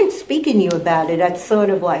 so even speaking to you about it, that's sort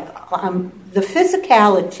of like, the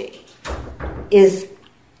physicality is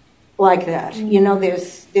like that.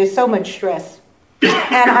 There's so much stress.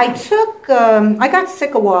 And I got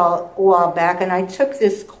sick a while back, and I took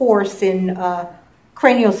this course in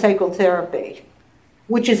craniosacral therapy,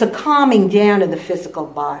 which is a calming down of the physical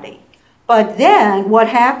body. But then what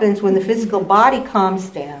happens when the physical body calms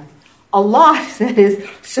down, a lot that is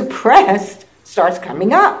suppressed starts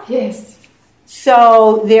coming up. Yes.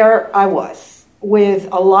 So there I was with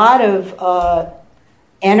a lot of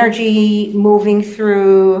energy moving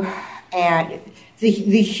through, And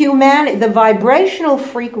the vibrational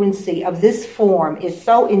frequency of this form is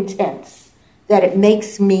so intense that it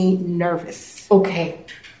makes me nervous. Okay.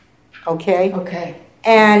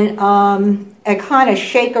 And I kind of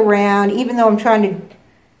shake around, even though I'm trying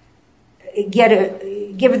to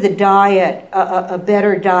give the diet a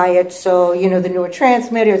better diet. So, the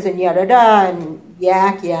neurotransmitters and yada and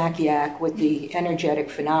yak with the energetic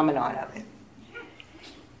phenomenon of it.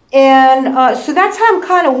 And so that's how I'm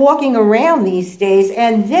kind of walking around these days.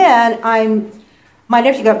 And then my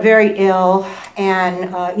nephew got very ill,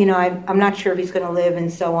 and I'm not sure if he's going to live,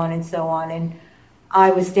 and so on and so on. And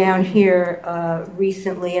I was down here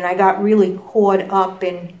recently, and I got really caught up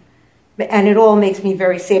in, and it all makes me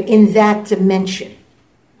very sad, in that dimension.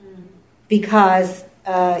 Because,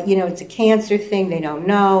 it's a cancer thing, they don't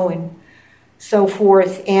know, and so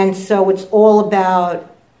forth. And so it's all about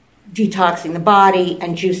detoxing the body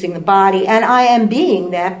and juicing the body. And I am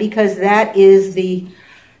being that because that is the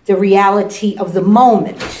reality of the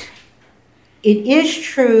moment. It is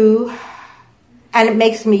true, and it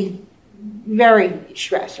makes me very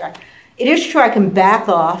stressed, right? It is true I can back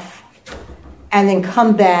off and then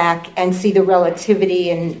come back and see the relativity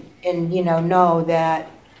and know that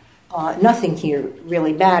nothing here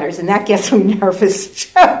really matters, and that gets me nervous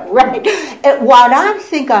too, right? And what I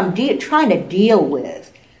think I'm trying to deal with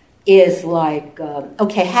is like,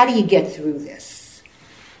 okay, how do you get through this?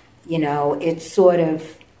 It's sort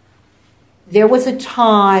of, there was a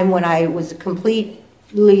time when I was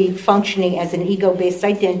completely functioning as an ego-based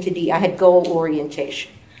identity. I had goal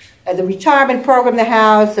orientation. The retirement program, the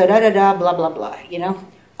house, blah, blah, blah,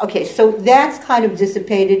 Okay, so that's kind of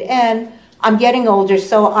dissipated, and I'm getting older,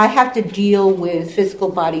 so I have to deal with physical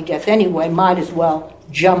body death anyway. Might as well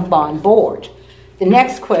jump on board. The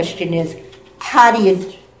next question is, how do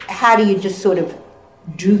you just sort of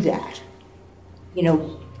do that?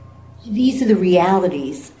 These are the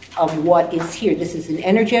realities of what is here. This is an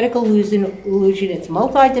energetic illusion. It's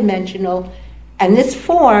multidimensional, and this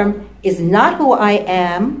form is not who I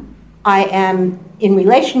am. I am in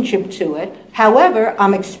relationship to it. However,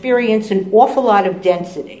 I'm experiencing an awful lot of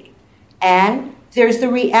density. And there's the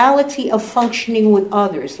reality of functioning with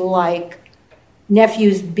others, like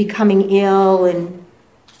nephews becoming ill and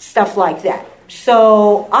stuff like that.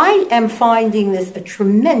 So I am finding this a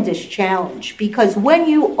tremendous challenge, because when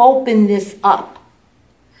you open this up,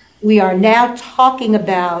 we are now talking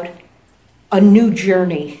about a new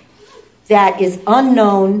journey that is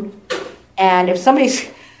unknown. And if somebody's,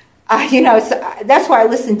 that's why I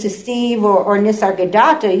listen to Steve or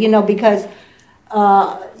Nisargadatta, because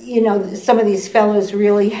some of these fellows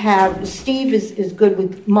really have, Steve is good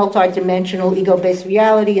with multidimensional ego-based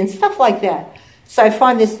reality and stuff like that. So I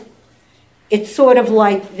find this, it's sort of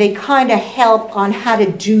like they kind of help on how to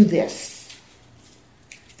do this.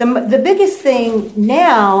 The biggest thing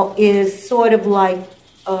now is sort of like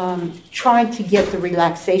trying to get the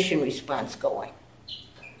relaxation response going.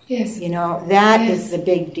 Yes. That is the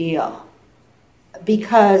big deal.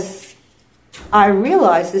 Because I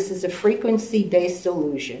realize this is a frequency-based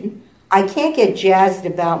illusion. I can't get jazzed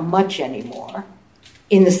about much anymore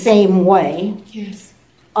in the same way. Yes.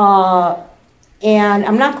 And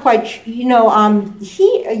I'm not quite, in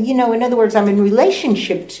other words, I'm in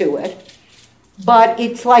relationship to it, but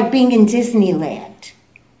it's like being in Disneyland.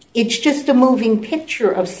 It's just a moving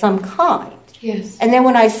picture of some kind. Yes. And then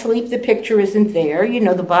when I sleep, the picture isn't there.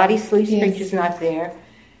 The body sleeps, the picture's not there.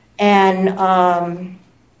 And I'm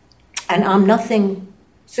nothing.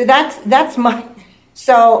 So that's my.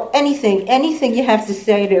 So anything you have to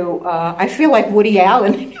say to, I feel like Woody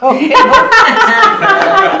Allen,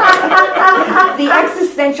 the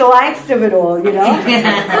existential angst of it all,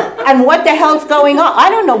 and what the hell's going on? I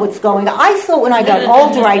don't know what's going on. I thought when I got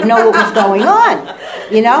older I'd know what was going on,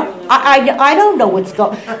 I don't know what's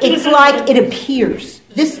going. It's like it appears.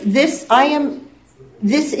 This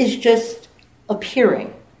is just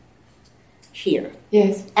appearing here.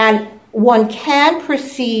 Yes. And one can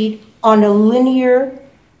proceed on a linear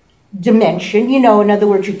dimension. In other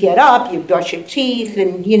words, you get up, you brush your teeth,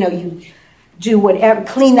 and, you do whatever,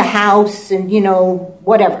 clean the house, and,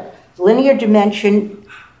 whatever. Linear dimension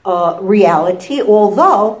reality,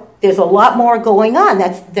 although there's a lot more going on.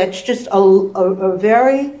 That's just a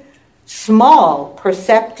very small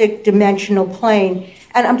perceptive dimensional plane.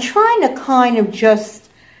 And I'm trying to kind of just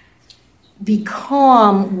be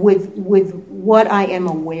calm with what I am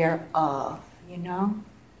aware of,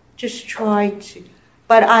 Just try to,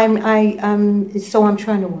 but I'm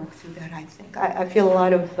trying to work through that. I think I feel a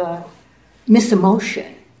lot of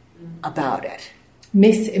misemotion about it.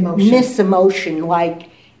 Misemotion, like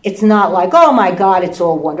It's not like, oh my God, it's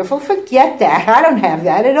all wonderful. Forget that. I don't have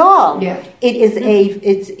that at all. Yeah. It is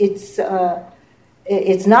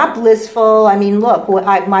it's not blissful. I mean, look, when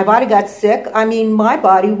my body got sick. I mean, my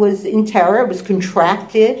body was in terror. It was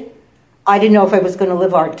contracted. I didn't know if I was going to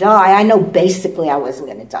live or die. I know basically I wasn't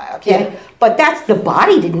going to die, okay? Yeah. But that's the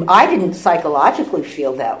body I didn't psychologically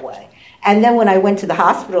feel that way. And then when I went to the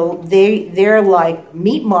hospital, they're like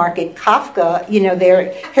meat market, Kafka,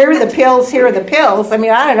 here are the pills, here are the pills. I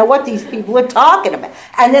mean, I don't know what these people are talking about.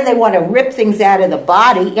 And then they want to rip things out of the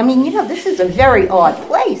body. I mean, this is a very odd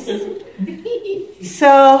place.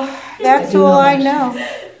 So that's all I know.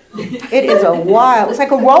 It is it's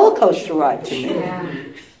like a roller coaster ride to me. Yeah.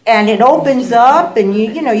 And it opens up, and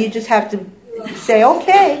you just have to say,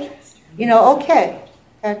 okay, okay.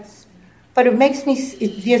 But it makes me.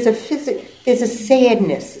 There's a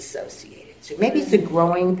sadness associated to it. Maybe it's a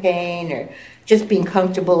growing pain, or just being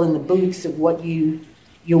comfortable in the boots of what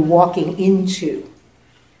you're walking into,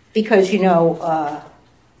 because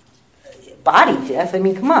body death. I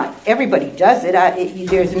mean, come on, everybody does it.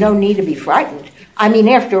 There's no need to be frightened. I mean,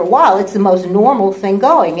 after a while, it's the most normal thing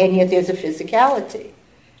going, and yet there's a physicality.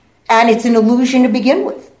 And it's an illusion to begin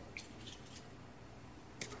with.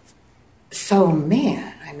 So,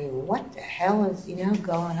 man, I mean, what the hell is,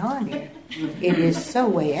 going on here? It is so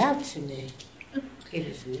way out to me. It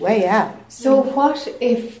is way out. So what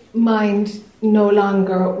if mind no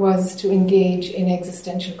longer was to engage in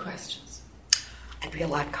existential questions? I'd be a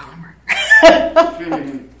lot calmer.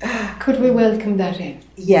 Could we welcome that in?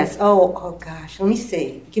 Yes. Oh gosh. Let me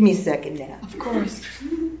see. Give me a second now. Of course.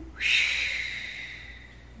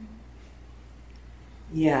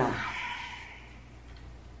 Yeah.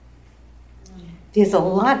 There's a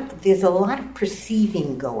lot of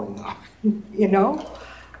perceiving going on,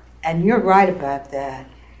 and you're right about that.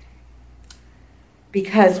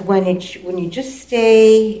 Because when you just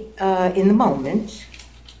stay in the moment,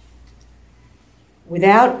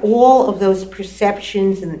 without all of those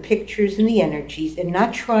perceptions and the pictures and the energies, and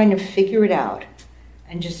not trying to figure it out,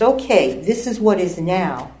 and just, okay, this is what is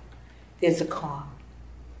now, there's a calm.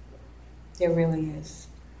 There really is.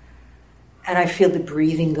 And I feel the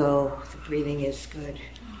breathing go. The breathing is good.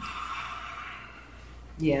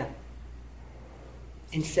 Yeah.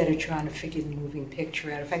 Instead of trying to figure the moving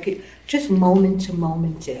picture out, if I could just moment to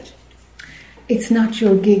moment it. It's not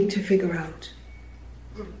your gig to figure out.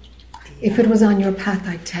 Yeah. If it was on your path,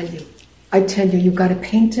 I'd tell you, you've got to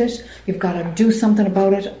paint it, you've got to do something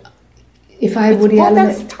about it. If I would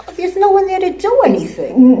there's no one there to do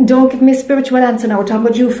anything. Don't give me a spiritual answer now. We're talking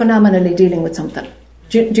about you phenomenally dealing with something.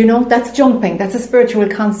 Do you know? That's jumping. That's a spiritual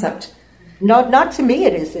concept. Not to me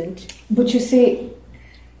it isn't. But you see,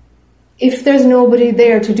 if there's nobody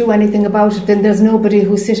there to do anything about it, then there's nobody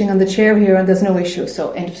who's sitting on the chair here and there's no issue.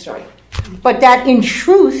 So, end of story. But that, in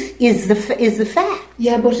truth, is the fact.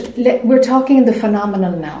 Yeah, but we're talking in the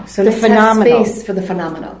phenomenal now. So let's have space for the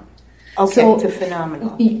phenomenal. Okay, so the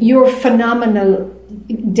phenomenal. Your phenomenal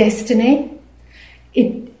destiny,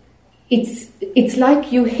 it's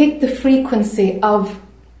like you hit the frequency of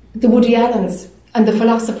the Woody Allens and the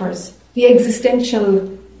philosophers, the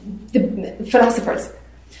philosophers.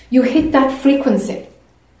 You hit that frequency,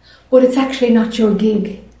 but it's actually not your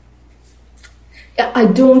gig. I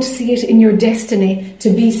don't see it in your destiny to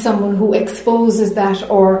be someone who exposes that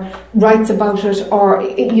or writes about it or,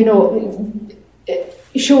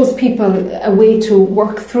 shows people a way to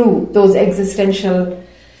work through those existential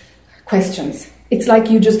questions. It's like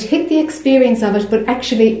you just hit the experience of it, but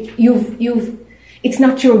actually it's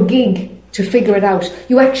not your gig to figure it out.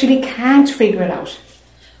 You actually can't figure it out.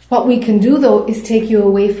 What we can do, though, is take you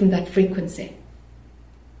away from that frequency.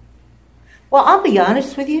 Well, I'll be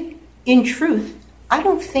honest with you. In truth, I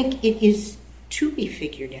don't think it is to be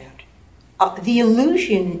figured out. The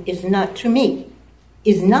illusion is not, to me,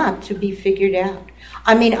 is not to be figured out.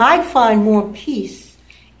 I mean, I find more peace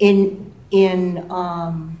in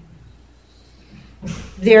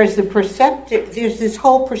there's this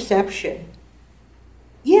whole perception.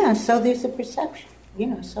 Yeah, so there's a perception,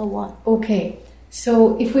 so what? Okay,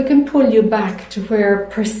 so if we can pull you back to where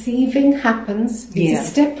perceiving happens, it's a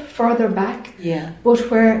step further back, but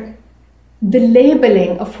where the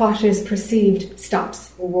labeling of what is perceived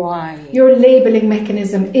stops. Right. Your labeling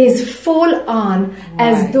mechanism is full on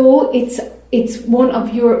as though it's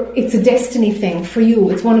a destiny thing for you.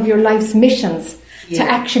 It's one of your life's missions to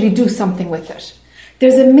actually do something with it.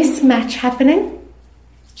 There's a mismatch happening.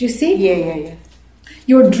 Do you see? Yeah.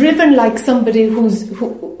 You're driven like somebody who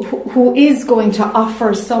is going to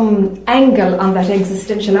offer some angle on that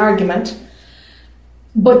existential argument,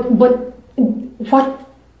 but what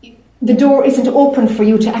the door isn't open for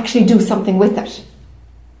you to actually do something with it.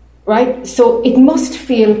 right? So it must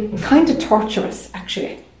feel kind of torturous,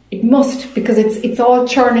 actually. It must, because it's all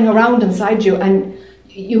churning around inside you, and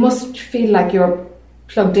you must feel like you're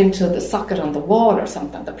plugged into the socket on the wall or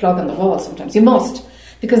something, the plug on the wall sometimes. You must,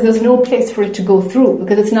 because there's no place for it to go through,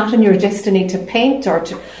 because it's not in your destiny to paint or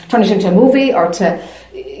to turn it into a movie or to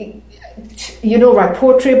write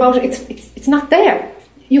poetry about it. It's not there.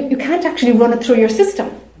 You can't actually run it through your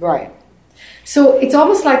system. Right. So it's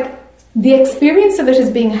almost like the experience of it is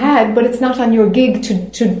being had, but it's not on your gig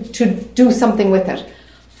to do something with it.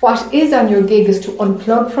 What is on your gig is to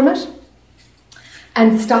unplug from it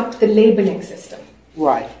and stop the labeling system.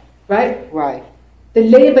 Right. Right? Right. The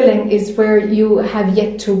labeling is where you have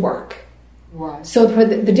yet to work. Right. So for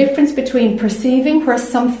the difference between perceiving where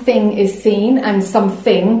something is seen and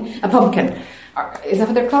something, a pumpkin, is that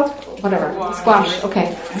what they're called? Whatever. Squash.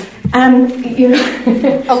 Okay. And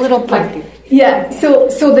a little pumpkin. Yeah. So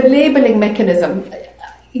the labeling mechanism,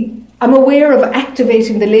 I'm aware of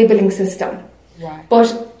activating the labeling system. Right.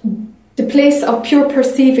 But the place of pure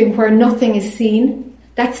perceiving where nothing is seen,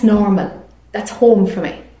 that's normal. That's home for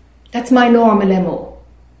me. That's my normal MO,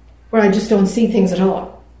 where I just don't see things at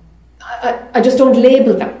all. I just don't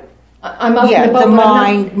label them. I'm out and about.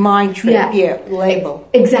 The mind trip. Yeah, label.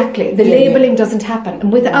 Exactly. The labeling doesn't happen.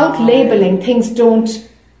 And without labeling, things don't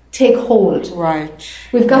take hold. Right.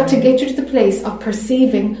 We've got to get you to the place of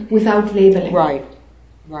perceiving without labeling.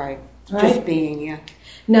 Right. Just being, yeah.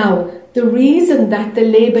 Now, the reason that the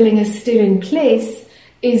labeling is still in place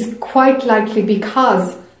is quite likely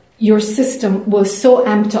because your system was so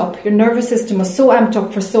amped up, your nervous system was so amped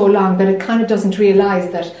up for so long that it kind of doesn't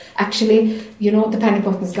realise that actually, the panic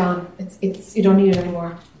button's gone. It's you don't need it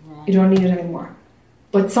anymore. Right. You don't need it anymore.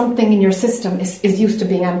 But something in your system is used to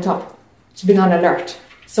being amped up, to being on alert.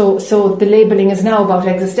 So the labeling is now about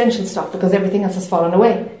existential stuff because everything else has fallen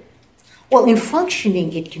away. Well, in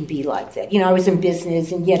functioning, it can be like that. I was in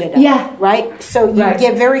business and Yeah. Right? So you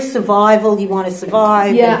get very survival, you want to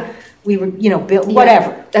survive. Yeah. We were, built,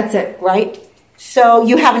 whatever. That's it. Right? So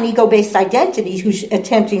you have an ego-based identity who's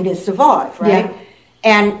attempting to survive, right? Yeah.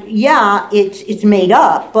 And it's made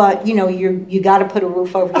up, but you got to put a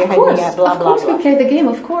roof over your head. And blah blah blah. Of course, we play the game.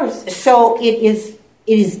 Of course. So it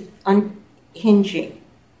is unhinging.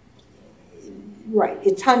 Right.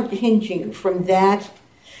 It's unhinging from that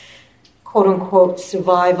quote unquote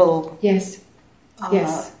survival. Yes.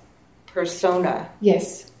 Persona.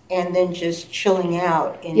 Yes. And then just chilling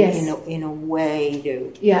out in a way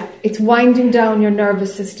to... Yeah, it's winding down your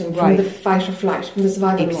nervous system from the fight or flight, from the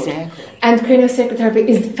survival mode. Exactly. And craniosacral therapy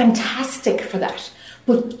is fantastic for that.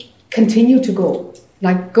 But continue to go.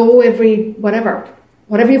 Like, go every, whatever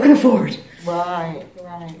you can afford. Right.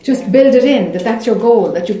 Just build it in, that's your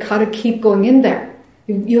goal, that you've got to keep going in there.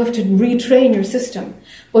 You have to retrain your system.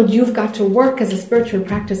 But you've got to work as a spiritual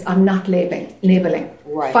practice on not labeling.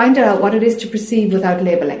 Right. Find out what it is to perceive without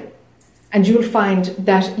labeling. And you'll find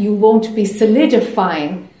that you won't be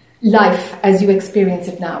solidifying life as you experience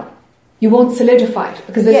it now. You won't solidify it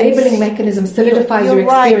because the labeling mechanism solidifies your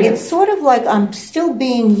experience. Right. It's sort of like I'm still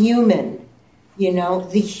being human.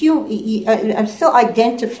 I'm still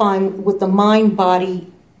identifying with the mind-body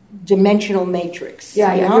dimensional matrix.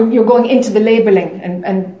 You're going into the labeling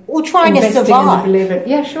and we're trying to survive.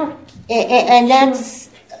 Yeah, sure. And that's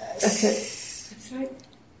it. That's right.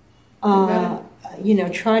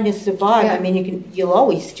 Trying to survive. Yeah. I mean, you'll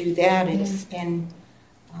always do that,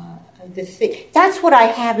 that's what I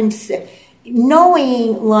haven't said.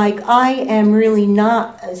 Knowing, like, I am really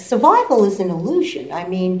not. Survival is an illusion. I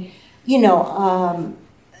mean, but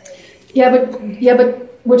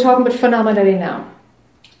we're talking about phenomenally now.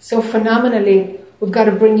 So phenomenally, we've got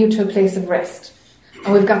to bring you to a place of rest,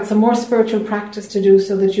 and we've got some more spiritual practice to do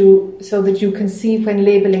so that you can see when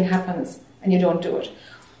labeling happens and you don't do it.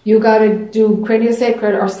 You got to do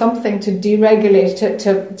craniosacral or something to deregulate,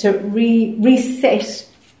 to reset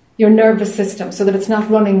your nervous system so that it's not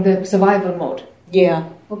running the survival mode. Yeah.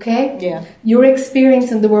 Okay? Yeah. Your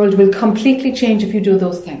experience in the world will completely change if you do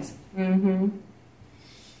those things. Mm-hmm.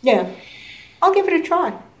 Yeah. I'll give it a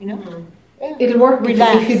try, Mm-hmm. Yeah. It'll work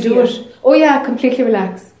if you do it. Oh yeah, completely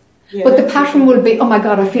relax. Yeah, but the pattern will be, oh my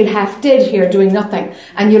God, I feel half dead here doing nothing.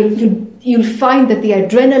 And you'll find that the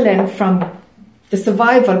adrenaline from the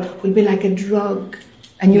survival will be like a drug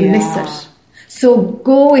and you'll miss it. So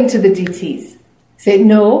go into the DTs. Say,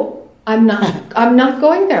 no, I'm not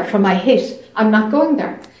going there for my hit. I'm not going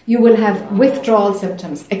there. You will have withdrawal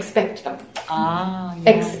symptoms. Expect them.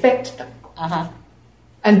 Expect them.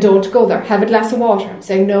 And don't go there. Have a glass of water.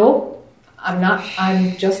 Say, no, I'm not.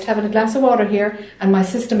 I'm just having a glass of water here, and my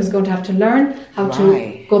system is going to have to learn how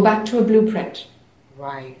to go back to a blueprint.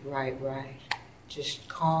 Right. Just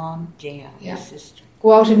calm down, Yeah. sister.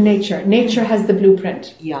 Go out in nature. Nature has the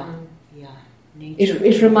blueprint. Yeah, yeah. Nature.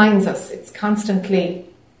 It reminds us. It's constantly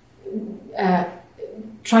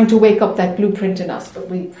trying to wake up that blueprint in us, but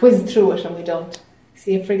we whiz through it and we don't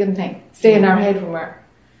see a friggin' thing. Stay in our head when we're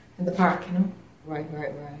in the park, you know. Right.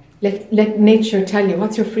 Let nature tell you,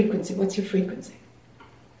 what's your frequency? What's your frequency?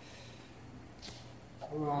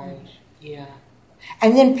 Right, yeah.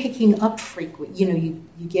 And then picking up you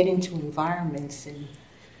get into environments and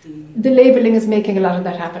The labeling is making a lot of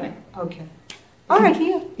that happening. Okay. All right,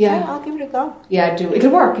 yeah, I'll give it a go. Yeah, do.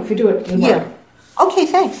 It'll work if you do it. It'll work. Okay,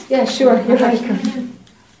 thanks. Yeah, sure. You're welcome.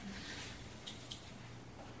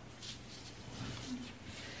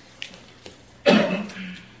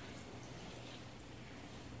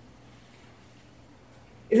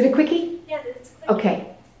 Is it a quickie? Yeah, it's a quickie. Okay.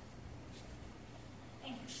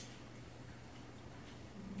 Thanks.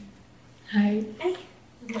 Hi. Hi.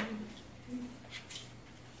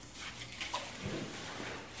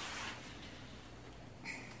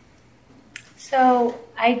 So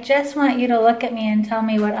I just want you to look at me and tell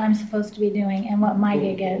me what I'm supposed to be doing and what my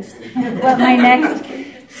gig is, what my next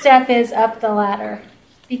step is up the ladder.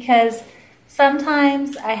 Because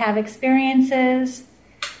sometimes I have experiences,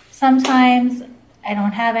 sometimes I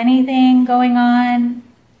don't have anything going on.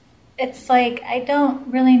 It's like I don't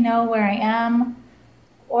really know where I am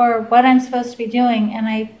or what I'm supposed to be doing, and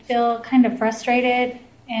I feel kind of frustrated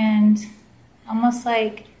and almost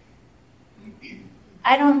like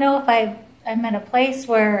I don't know if I'm at a place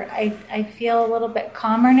where I feel a little bit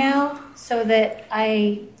calmer now, so that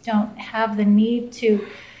I don't have the need to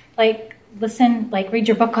like listen, like read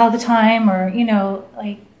your book all the time, or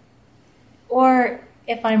or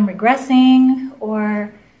if I'm regressing,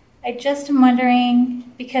 or I just am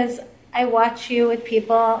wondering, because I watch you with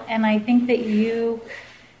people and I think that you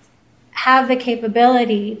have the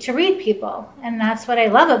capability to read people, and that's what I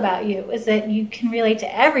love about you, is that you can relate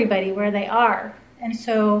to everybody where they are. And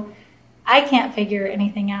so I can't figure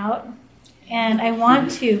anything out, and I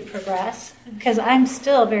want to progress because I'm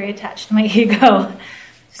still very attached to my ego.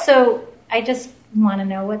 So I just want to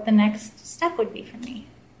know what the next step would be for me.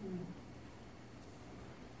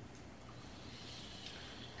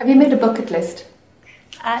 Have you made a bucket list?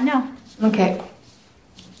 No. Okay.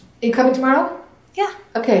 Are you coming tomorrow? Yeah.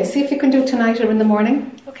 Okay, see if you can do it tonight or in the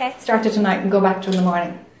morning. Okay. Start it tonight and go back to in the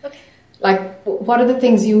morning. Okay. Like, what are the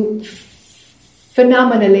things you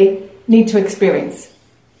phenomenally need to experience?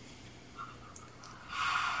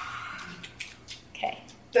 Okay.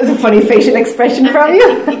 There's a funny facial expression from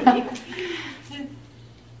you.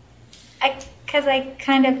 Because I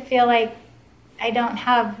kind of feel like I don't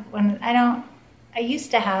have I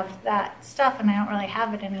used to have that stuff and I don't really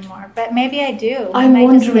have it anymore. But maybe I do. I'm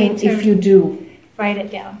wondering if you do. Write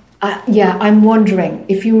it down. Yeah, I'm wondering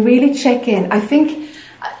if you really check in. I think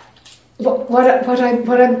what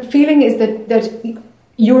I'm feeling is that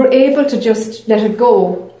you're able to just let it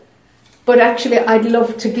go. But actually, I'd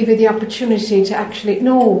love to give you the opportunity to actually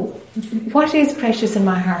know what is precious in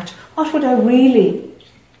my heart. What would I really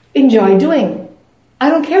enjoy doing? I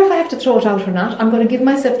don't care if I have to throw it out or not. I'm going to give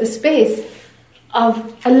myself the space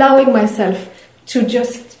of allowing myself to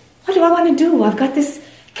just, what do I want to do? I've got this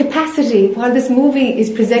capacity, while this movie is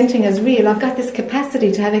presenting as real, I've got this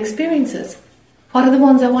capacity to have experiences. What are the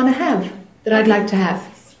ones I want to have, that I'd like to have?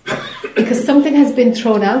 Because something has been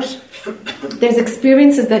thrown out. There's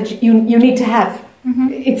experiences that you need to have. Mm-hmm.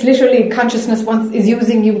 It's literally consciousness is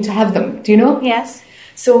using you to have them. Do you know? Yes.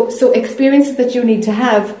 So experiences that you need to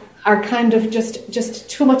have are kind of just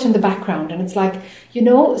too much in the background, and it's like,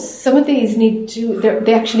 some of these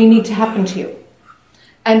they actually need to happen to you.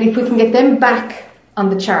 And if we can get them back on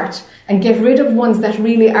the chart and get rid of ones that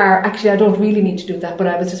really are, actually I don't really need to do that, but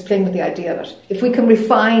I was just playing with the idea of it. If we can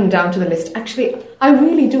refine down to the list, actually I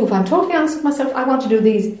really do, if I'm totally honest with myself, I want to do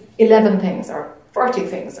these 11 things or 40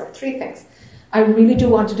 things or 3 things. I really do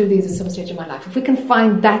want to do these at some stage in my life. If we can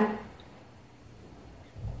find that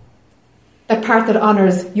part that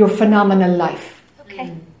honours your phenomenal life.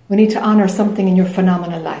 Okay. We need to honour something in your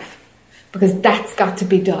phenomenal life, because that's got to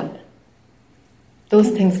be done. Those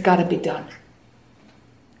things got to be done.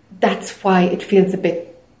 That's why it feels a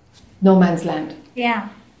bit no man's land. Yeah.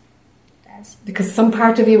 It does. Because some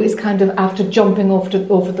part of you is kind of after jumping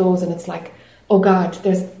over those, and it's like, oh God,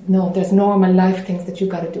 there's normal life things that you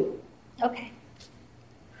got to do. Okay.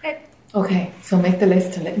 Good. Okay, so make the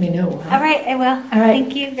list and let me know. Huh? All right, I will. All right.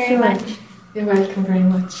 Thank you very much. You're welcome very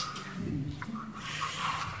much.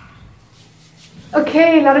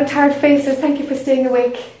 Okay, a lot of tired faces. Thank you for staying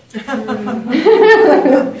awake.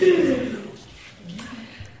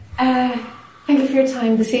 Thank you for your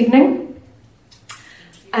time this evening.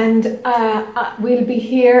 And we'll be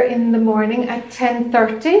here in the morning at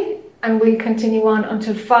 10:30, and we'll continue on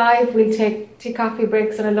until 5. We'll take tea, coffee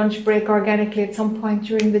breaks and a lunch break organically at some point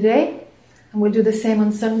during the day, and we'll do the same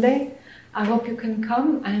on Sunday. I hope you can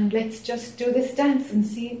come, and let's just do this dance and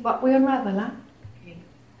see what we unravel. Huh?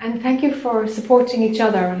 And thank you for supporting each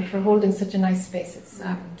other and for holding such a nice space.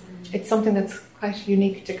 It's something that's quite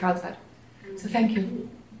unique to Carlsbad. So thank you.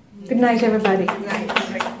 Good night, everybody. Good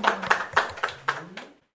night.